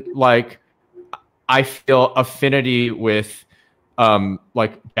reason like I feel affinity with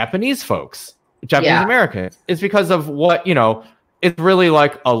like Japanese folks, Japanese Americans, is because of what, you know, it's really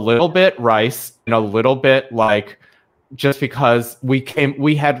like a little bit rice and a little bit like, just because we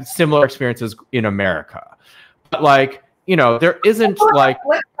had similar experiences in America. But like, you know, there isn't like... The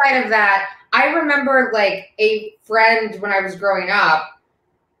flip side of that, I remember like a friend when I was growing up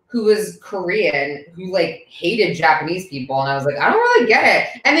who was Korean, who like hated Japanese people. And I was like, I don't really get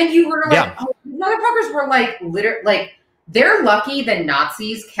it. And then you were like, oh, motherfuckers were like, they're lucky the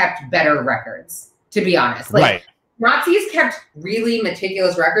Nazis kept better records, to be honest. Like, Nazis kept really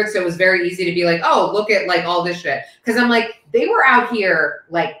meticulous records, so it was very easy to be like, oh, look at like all this shit. Because I'm like, they were out here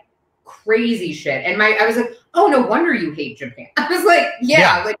like crazy shit. And I was like, oh, no wonder you hate Japan. I was like,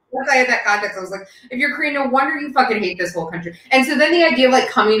 like once I had that context, I was like, if you're Korean, no wonder you fucking hate this whole country. And so then the idea of like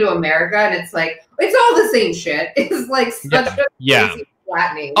coming to America and it's like, it's all the same shit. It's like such a crazy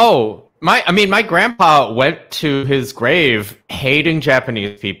flattening. Oh, my grandpa went to his grave hating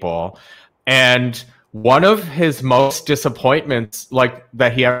Japanese people, and one of his most disappointments, like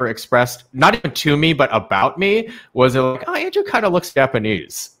that he ever expressed, not even to me, but about me, was like, oh, Andrew kind of looks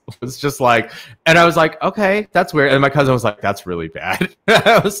Japanese. It was just like, and I was like, okay, that's weird. And my cousin was like, that's really bad.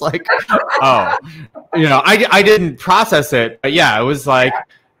 I was like, oh, you know, I didn't process it, but yeah, it was like,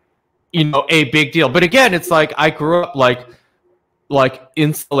 you know, a big deal. But again, it's like, I grew up like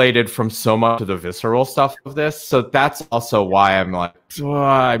insulated from so much of the visceral stuff of this. So that's also why I'm like, oh,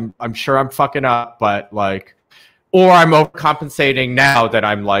 I'm sure I'm fucking up, but like, or I'm overcompensating now that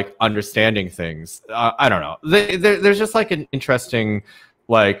I'm like understanding things. I don't know. There's just like an interesting,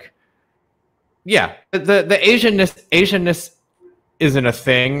 like, the Asianness isn't a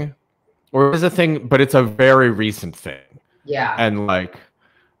thing, or is a thing, but it's a very recent thing. Yeah. And like,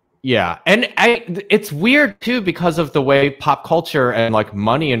 yeah, and it's weird too because of the way pop culture and like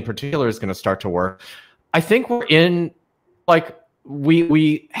money in particular is going to start to work. I think we're in like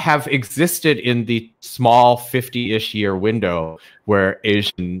we have existed in the small 50-ish year window where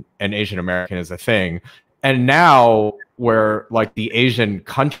Asian American is a thing, and now where like the Asian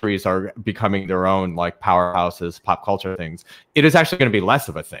countries are becoming their own like powerhouses, pop culture things, it is actually going to be less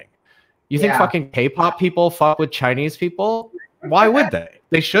of a thing. You think fucking K-pop people fuck with Chinese people? Why would they?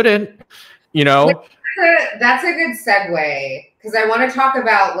 They shouldn't, you know? That's a good segue, because I want to talk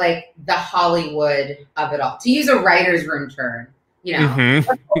about like the Hollywood of it all. To use a writer's room term, you know, let's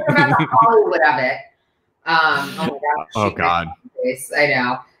talk about the Hollywood of it. Oh my gosh. Oh God.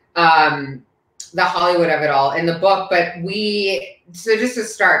 I know. the Hollywood of it all in the book. But so just to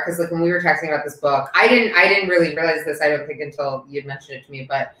start, because like when we were texting about this book, I didn't really realize this, I don't think, until you'd mentioned it to me,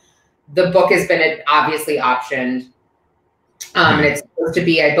 but the book has been obviously optioned. And it's supposed to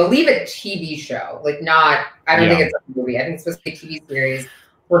be, I believe, a TV show. Like I don't think it's a movie. I think it's supposed to be a TV series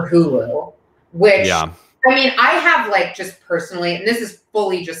for Hulu, which, I mean, I have like just personally, and this is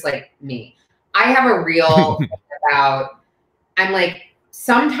fully just like me, I have a real about, I'm like,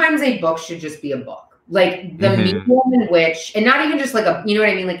 sometimes a book should just be a book. Like the medium in which, and not even just like you know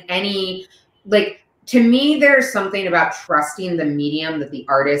what I mean? Like to me, there's something about trusting the medium that the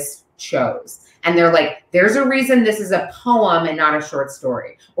artist chose. And they're like, there's a reason this is a poem and not a short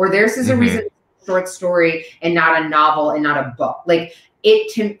story. Or there's a reason it's a short story and not a novel and not a book. Like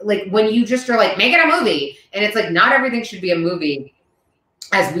when you just are like, make it a movie. And it's like, not everything should be a movie,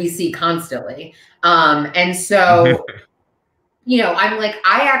 as we see constantly. And so, you know, I'm like,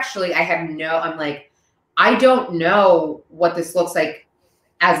 I don't know what this looks like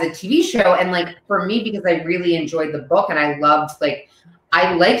as a TV show. And like, for me, because I really enjoyed the book and I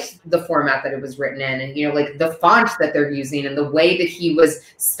liked the format that it was written in, and, you know, like the font that they're using and the way that he was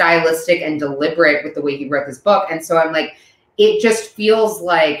stylistic and deliberate with the way he wrote this book. And so I'm like, it just feels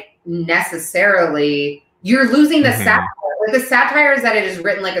like necessarily you're losing the satire. Like the satire is that it is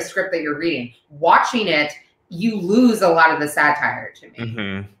written like a script that you're reading. Watching it, you lose a lot of the satire to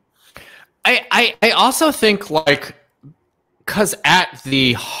me. I also think, like, because at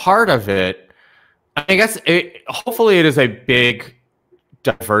the heart of it, I guess hopefully it is a big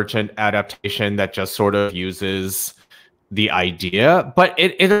divergent adaptation that just sort of uses the idea, but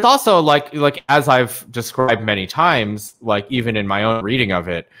it is also like as I've described many times, like even in my own reading of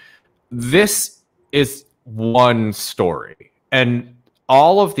it, this is one story, and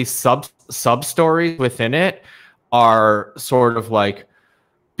all of the sub stories within it are sort of like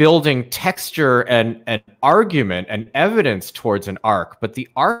building texture and argument and evidence towards an arc, but the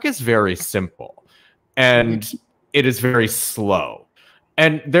arc is very simple and it is very slow.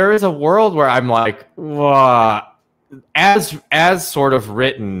 And there is a world where I'm like, as sort of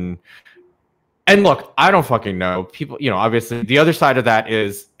written, and look, I don't fucking know. People, you know, obviously the other side of that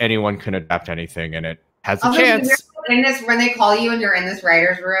is anyone can adapt anything and it has a chance. In this, when they call you and you're in this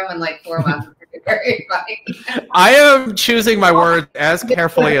writer's room and like 4 months, it's very funny. I am choosing my words as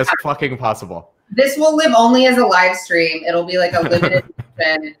carefully as fucking possible. This will live only as a live stream. It'll be like a limited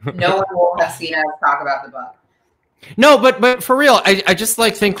edition. No one will have seen us talk about the book. No, but for real, I just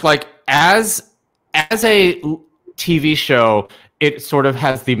like think like as a TV show, it sort of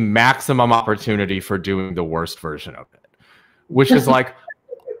has the maximum opportunity for doing the worst version of it, which is like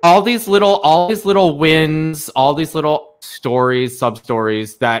all these little wins, all these little stories, sub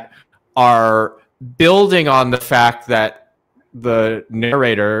stories that are building on the fact that the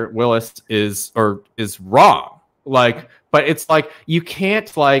narrator Willis is wrong. Like, but it's like you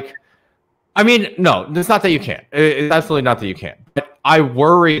can't like. I mean, no, it's not that you can't. It's absolutely not that you can't. But I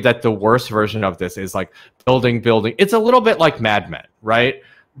worry that the worst version of this is like building. It's a little bit like Mad Men, right?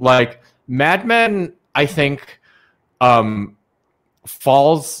 Like Mad Men, I think,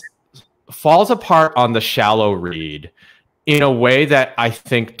 falls apart on the shallow read in a way that I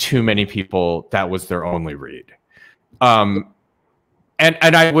think too many people, that was their only read. And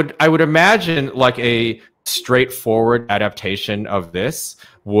I would imagine like a straightforward adaptation of this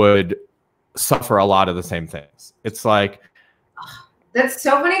would suffer a lot of the same things. It's like, that's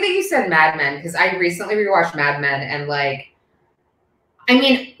so funny that you said Mad Men, because I recently rewatched Mad Men, and like, I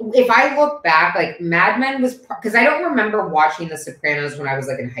mean, if I look back, like Mad Men was, because I don't remember watching The Sopranos when I was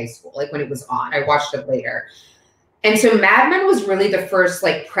like in high school, like when it was on. I watched it later. And so Mad Men was really the first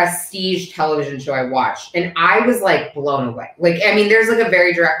like prestige television show I watched, and I was like blown away. Like, I mean, there's like a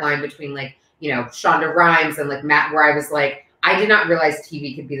very direct line between like, you know, Shonda Rhimes and like Matt, where I was like, I did not realize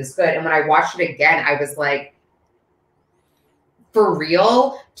TV could be this good. And when I watched it again, I was like, for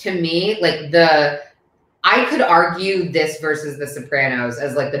real, to me, like I could argue this versus The Sopranos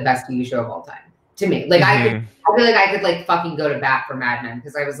as like the best TV show of all time. To me, like I feel like I could like fucking go to bat for Mad Men,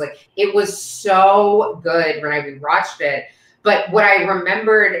 because I was like, it was so good when I rewatched it. But what I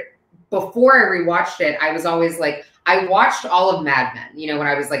remembered before I rewatched it, I was always like, I watched all of Mad Men, you know, when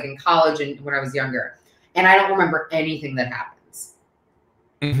I was like in college and when I was younger. And I don't remember anything that happens.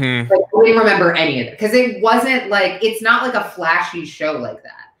 Like, I didn't remember any of it, because it wasn't like, it's not like a flashy show like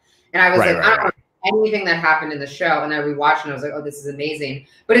that. And I was I don't remember anything that happened in the show. And I rewatched and I was like, oh, this is amazing.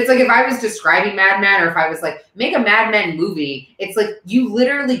 But it's like, if I was describing Mad Men, or if I was like, make a Mad Men movie, it's like, you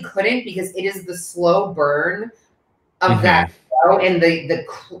literally couldn't, because it is the slow burn of that show and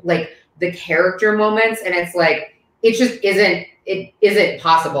the character moments. And it's like, it just isn't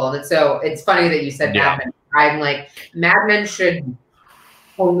possible. And so it's funny that you said Mad Men. I'm like, Mad Men should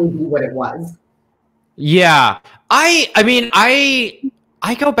only be what it was. Yeah. I mean, I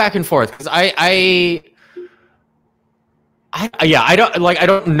go back and forth because I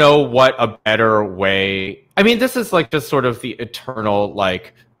don't know what a better way. I mean, this is like just sort of the eternal,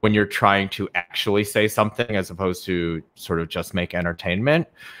 like, when you're trying to actually say something as opposed to sort of just make entertainment,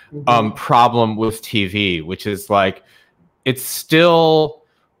 problem with TV, which is like, it's still,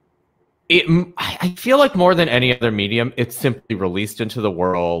 I feel like more than any other medium, it's simply released into the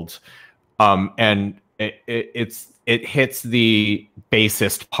world, and it hits the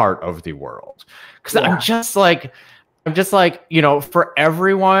basest part of the world. Because I'm just like, you know, for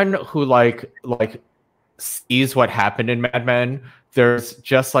everyone who like sees what happened in Mad Men, there's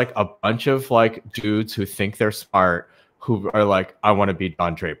just like a bunch of like dudes who think they're smart who are like, I want to be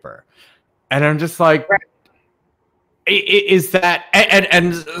Don Draper. And I'm just like, is that,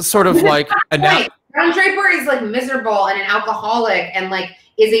 and sort of like, Don Draper is like miserable and an alcoholic and like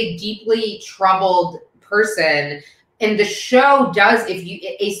is a deeply troubled person. And the show does, if you,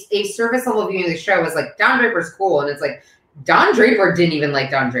 a surface level viewing of the show is like, Don Draper's cool. And it's like, Don Draper didn't even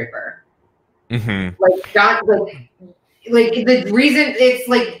like Don Draper. Like the reason, it's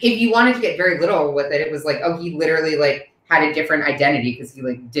like, if you wanted to get very literal with it, it was like, oh, he literally like had a different identity because he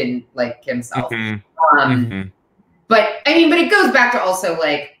like didn't like himself. But I mean, but it goes back to also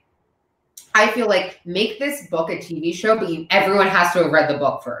like, I feel like make this book a TV show, but everyone has to have read the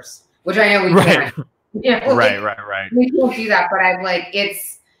book first, which I know we can't. You know, like, right. We can't do that, but I'm like,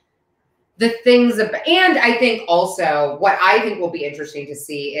 it's the things about, and I think also what I think will be interesting to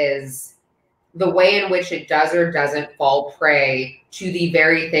see is the way in which it does or doesn't fall prey to the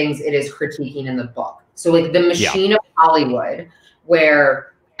very things it is critiquing in the book. So like the machine of Hollywood,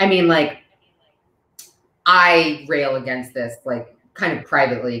 where, I mean, like, I rail against this, like, kind of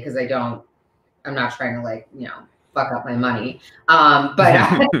privately, because I'm not trying to, like, you know, fuck up my money.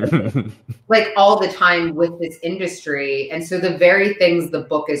 But like all the time with this industry. And so the very things the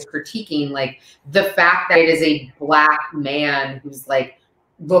book is critiquing, like the fact that it is a Black man who's like,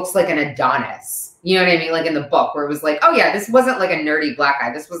 looks like an Adonis, you know what I mean? Like in the book where it was like, oh yeah, this wasn't like a nerdy Black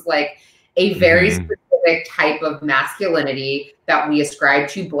guy. This was like a very specific type of masculinity that we ascribe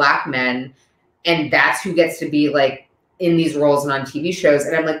to Black men. And that's who gets to be like in these roles and on TV shows.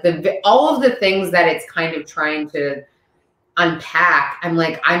 And I'm like, all of the things that it's kind of trying to unpack, I'm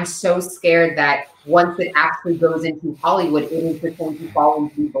like, I'm so scared that once it actually goes into Hollywood, it is just going to fall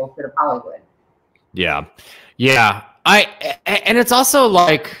into the bullshit of Hollywood. Yeah. And it's also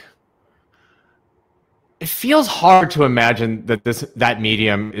like, it feels hard to imagine that that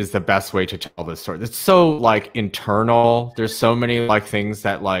medium is the best way to tell this story. It's so like internal. There's so many like things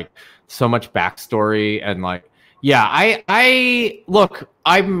that like, so much backstory and like, yeah, I look,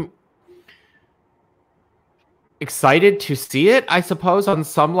 I'm excited to see it, I suppose, on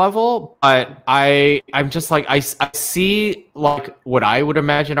some level, but I'm just like, I see like what I would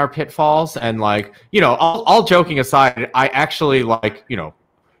imagine are pitfalls, and like, you know, all joking aside, I actually like, you know,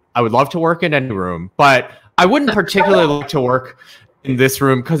 I would love to work in any room, but I wouldn't particularly like to work in this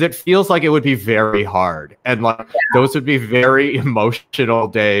room because it feels like it would be very hard, and like those would be very emotional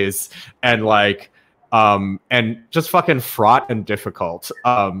days, and like and just fucking fraught and difficult.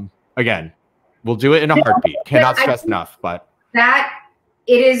 Again, we'll do it in a heartbeat. Cannot stress enough, but that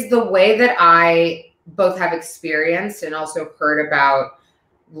it is the way that I both have experienced and also heard about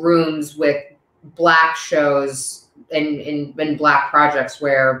rooms with Black shows and Black projects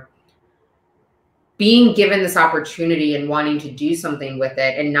where being given this opportunity and wanting to do something with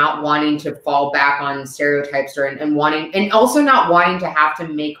it and not wanting to fall back on stereotypes and also not wanting to have to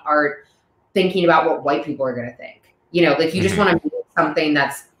make art thinking about what white people are going to think, you know, like you just want to make something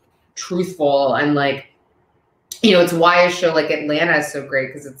that's truthful. And like, you know, it's why a show like Atlanta is so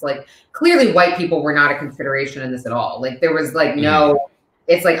great. Cause it's like, clearly white people were not a consideration in this at all. Like there was like, no,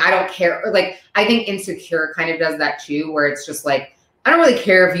 it's like, I don't care. Like, I think Insecure kind of does that too, where it's just like, I don't really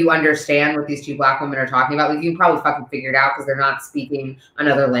care if you understand what these two Black women are talking about. Like you can probably fucking figure it out because they're not speaking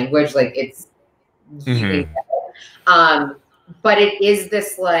another language. Like it's, but it is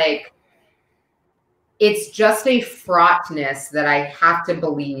this like, it's just a fraughtness that I have to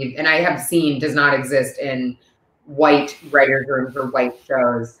believe, and I have seen does not exist in white writers' rooms or white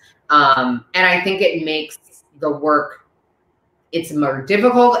shows. And I think it makes the work, it's more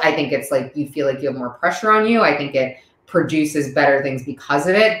difficult. I think it's like, you feel like you have more pressure on you. I think it produces better things because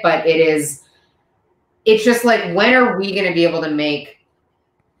of it, but it's just like, when are we going to be able to make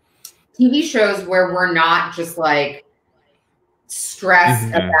TV shows where we're not just like stress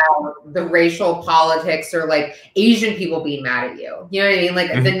about the racial politics or like Asian people being mad at you. You know what I mean? Like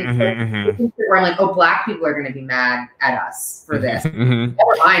then where I'm like, oh, Black people are going to be mad at us for this. Never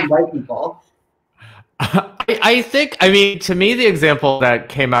mind white people. I think, I mean, to me, the example that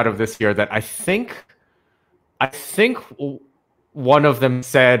came out of this year that I think one of them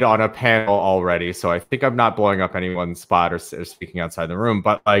said on a panel already, so I think I'm not blowing up anyone's spot or speaking outside the room,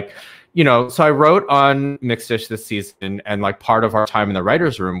 but like, you know, so I wrote on Mixed-ish this season, and like part of our time in the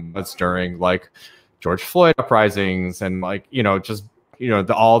writer's room was during like George Floyd uprisings and like, you know, just, you know,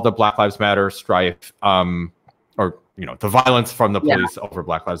 all the Black Lives Matter strife, or, you know, the violence from the police over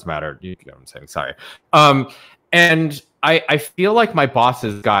Black Lives Matter. You know what I'm saying? Sorry. And I feel like my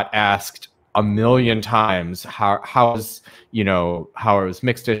bosses got asked a million times how is, you know, how is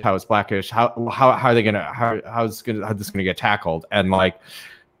Mixed-ish, how is Blackish, how are they gonna how's this gonna get tackled? And like,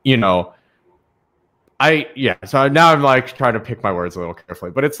 you know, so now I'm like trying to pick my words a little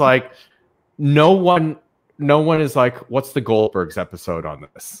carefully, but it's like no one is like, what's the Goldbergs episode on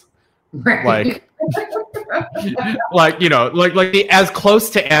this? Right. Like, you know, like the as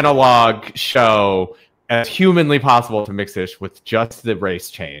close to analog show as humanly possible to Mixed-ish with just the race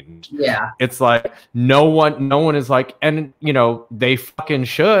change. Yeah. It's like no one is like, and you know, they fucking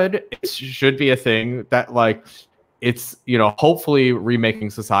should. It should be a thing that like it's, you know, hopefully remaking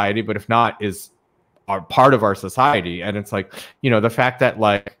society, but if not, is are part of our society. And it's like, you know, the fact that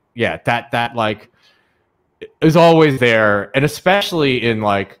like, yeah, that like is always there, and especially in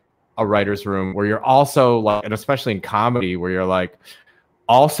like a writer's room where you're also like, and especially in comedy where you're like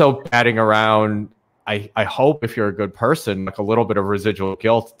also batting around, I hope if you're a good person, like a little bit of residual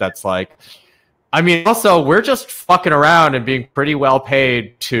guilt that's like, I mean, also we're just fucking around and being pretty well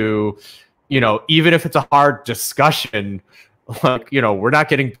paid to, you know, even if it's a hard discussion, like, you know, we're not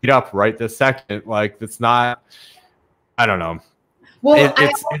getting beat up right this second. Like it's not, I don't know. Well,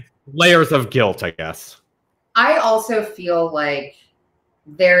 it's layers of guilt, I guess. I also feel like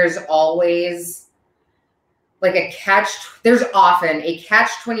there's always like there's often a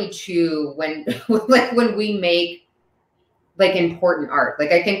catch-22 when like when we make like important art.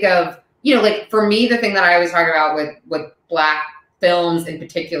 Like I think of, you know, like for me, the thing that I always talk about with Black films in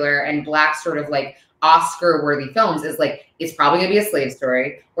particular and Black sort of like Oscar-worthy films is like, it's probably gonna be a slave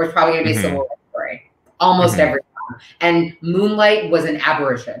story or it's probably gonna be a civil rights story almost every time. And Moonlight was an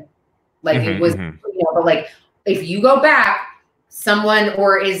aberration. Like it was, you know, but like if you go back, someone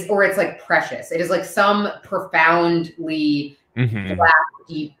or it's like Precious. It is like some profoundly Black,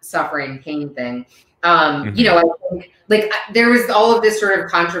 deep suffering, pain thing. You know, I think like there was all of this sort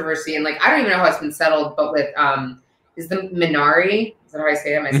of controversy, and like I don't even know how it's been settled, but with is the Minari? Is that how I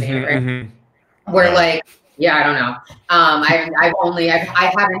say it? Am I saying it right? Where like, yeah, I don't know.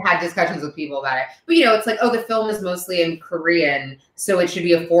 I haven't had discussions with people about it, but you know, it's like, oh, the film is mostly in Korean, so it should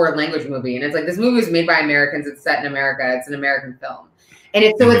be a foreign language movie. And it's like, this movie was made by Americans. It's set in America. It's an American film. And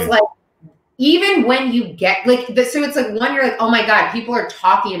it's, so it's like, even when you get like this, so it's like one, you're like, oh my God, people are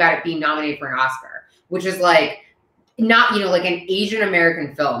talking about it being nominated for an Oscar, which is like not, you know, like an Asian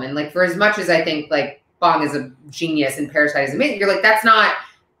American film. And like, for as much as I think like Bong is a genius and Parasite is amazing, you're like, that's not,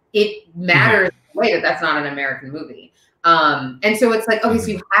 it matters the way that that's not an American movie. And so it's like, okay, so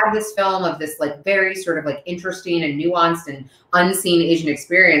you have this film of this like very sort of like interesting and nuanced and unseen Asian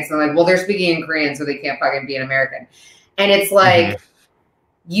experience. And like, well, they're speaking in Korean, so they can't fucking be an American. And it's like,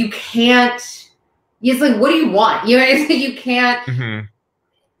 you can't, it's like, what do you want? You know, it's like, you can't,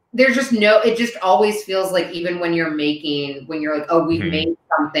 there's just no, it just always feels like even when you're like, oh, we've made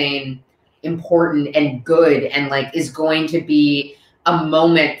something important and good and like is going to be a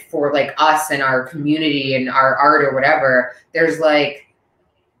moment for like us and our community and our art or whatever, there's like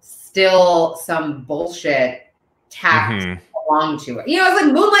still some bullshit tacked along to it. You know, it's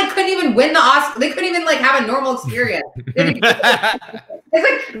like Moonlight couldn't even win the Oscar. They couldn't even like have a normal experience. It's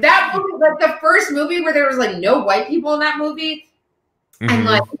like that movie, like the first movie where there was like no white people in that movie. And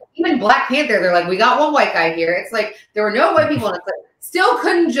like even Black Panther, they're like, we got one white guy here. It's like there were no white people, and it's like still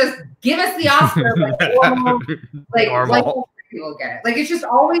couldn't just give us the Oscar like normal. People get it. Like it's just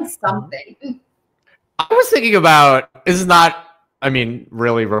always something. I was thinking about, it's not, I mean,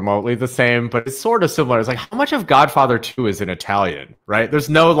 really remotely the same, but it's sort of similar. It's like, how much of Godfather 2 is in Italian, right? There's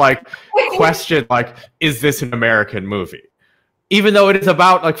no like question like, is this an American movie? Even though it is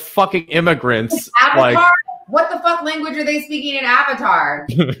about like fucking immigrants. Avatar? Like, what the fuck language are they speaking in Avatar?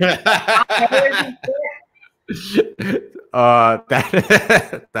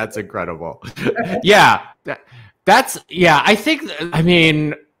 That's incredible. Yeah. I think, I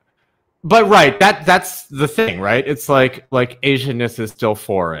mean, but right, that's the thing, right? It's like Asianness is still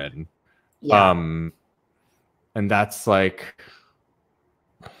foreign. Yeah. And that's like,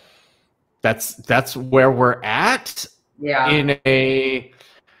 that's where we're at. Yeah. In a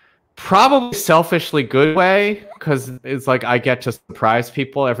probably selfishly good way, because it's like I get to surprise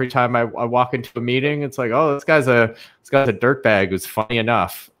people every time I walk into a meeting. It's like, oh, this guy's a dirtbag who's funny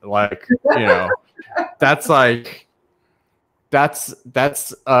enough. Like, you know, that's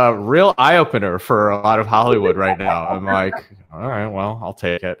a real eye opener for a lot of Hollywood right now. I'm like, all right, well, I'll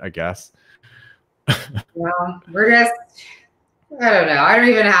take it, I guess. Well, we're just, I don't know. I don't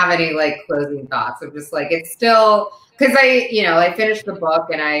even have any like closing thoughts. I'm just like, it's still, because I finished the book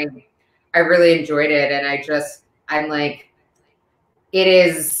and I really enjoyed it. And I'm like, it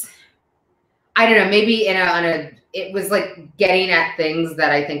is, I don't know, maybe it was like getting at things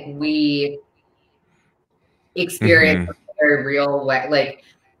that I think we experience in a very real way, like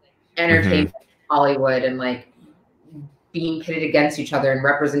entertainment, Hollywood, and like being pitted against each other and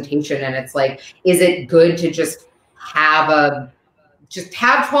representation. And it's like, is it good to just have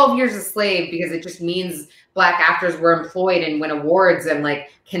 12 years a slave because it just means Black actors were employed and win awards and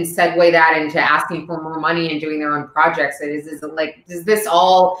like can segue that into asking for more money and doing their own projects? Is it like, does this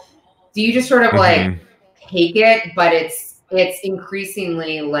all, do you just sort of like take it? But it's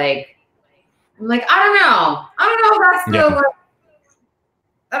increasingly like, I'm like, I don't know if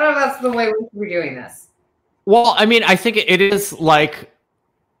that's the way we should be doing this. Well, I mean, I think it is like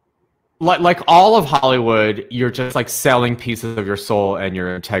all of Hollywood, you're just like selling pieces of your soul and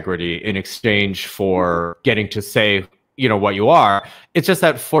your integrity in exchange for getting to say, you know, what you are. It's just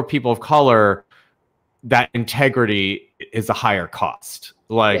that for people of color, that integrity is a higher cost.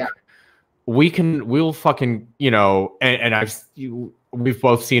 Like we'll fucking, you know, and we've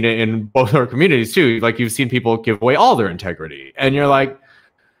both seen it in both our communities too. Like you've seen people give away all their integrity and you're like,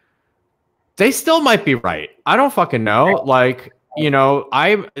 they still might be right. I don't fucking know. Like, you know,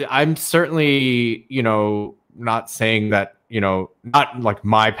 I'm certainly, you know, not saying that, you know, not like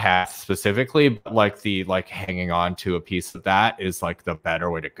my path specifically, but like the hanging on to a piece of that is like the better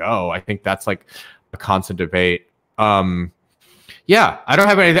way to go. I think that's like a constant debate. Yeah, I don't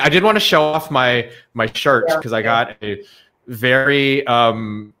have anything. I did want to show off my shirt because I got a very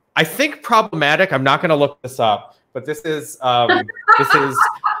I think problematic. I'm not going to look this up, but this is a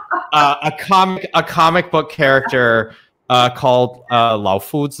comic book character called Lao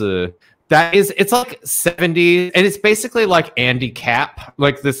Fuzi. It's like 70s, and it's basically like Andy Capp,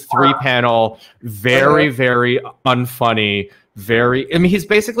 like this 3-panel, very, very unfunny, I mean, he's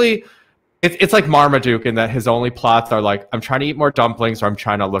basically, it's like Marmaduke in that his only plots are like, I'm trying to eat more dumplings, or I'm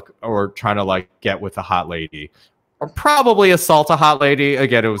trying to like get with a hot lady. Or probably assault a hot lady.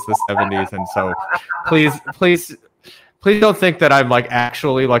 Again, it was the 70s, and so please don't think that I'm like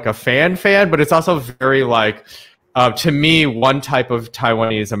actually like a fan, but it's also very like, to me, one type of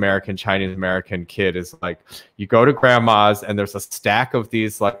Taiwanese American, Chinese American kid is like, you go to grandma's and there's a stack of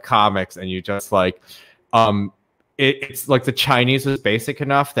these like comics, and you just like, it's like the Chinese is basic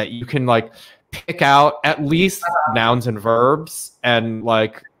enough that you can like pick out at least nouns and verbs and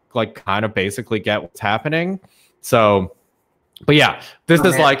like kind of basically get what's happening. So, but yeah, this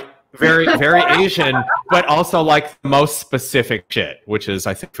is like very, very Asian, but also like the most specific shit, which is,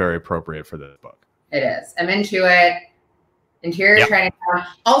 I think, very appropriate for this book. It is. I'm into it. Interior Chinatown.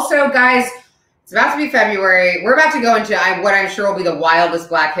 Also, guys, it's about to be February. We're about to go into what I'm sure will be the wildest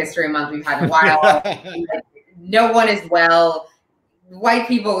Black History Month we've had in a while. No one is well. White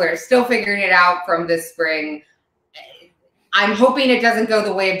people are still figuring it out from this spring. I'm hoping it doesn't go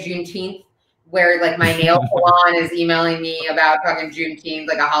the way of Juneteenth, where like my nail salon is emailing me about fucking Juneteenth,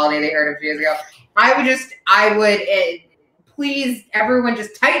 like a holiday they heard a few years ago. Please, everyone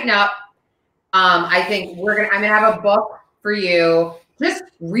just tighten up. I think I'm gonna have a book for you. Just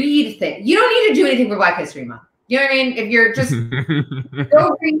read things. You don't need to do anything for Black History Month. You know what I mean? If you're just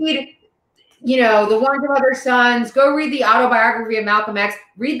go read, you know, The Warrant of Other Sons, go read the autobiography of Malcolm X,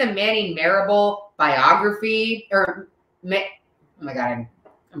 read the Manning Marable biography, oh my God,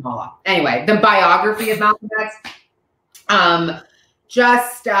 I'm all off. Anyway, the biography of Malcolm X.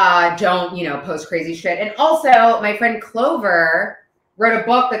 Just don't, you know, post crazy shit. And also, my friend Clover wrote a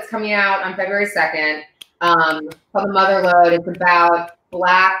book that's coming out on February 2nd called The Motherlode. It's about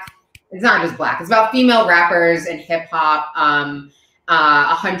it's not just Black, it's about female rappers and hip hop.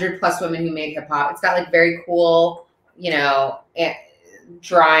 100+ women who made hip hop. It's got like very cool, you know,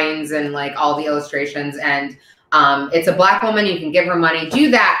 drawings and like all the illustrations. And it's a Black woman. You can give her money.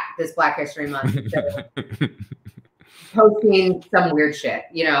 Do that this Black History Month. Posting some weird shit,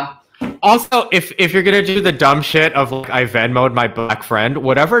 you know. Also, if you're gonna do the dumb shit of like I Venmo'd my Black friend,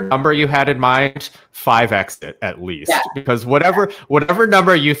 whatever number you had in mind, 5x it at least, because whatever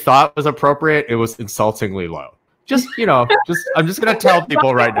number you thought was appropriate, it was insultingly low. Just, I'm just going to tell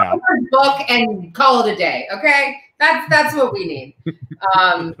people right now. Book and call it a day. Okay. That's what we need.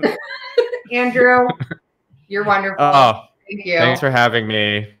 Andrew, you're wonderful. Oh, thank you. Thanks for having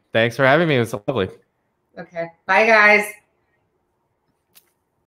me. It was lovely. Okay. Bye, guys.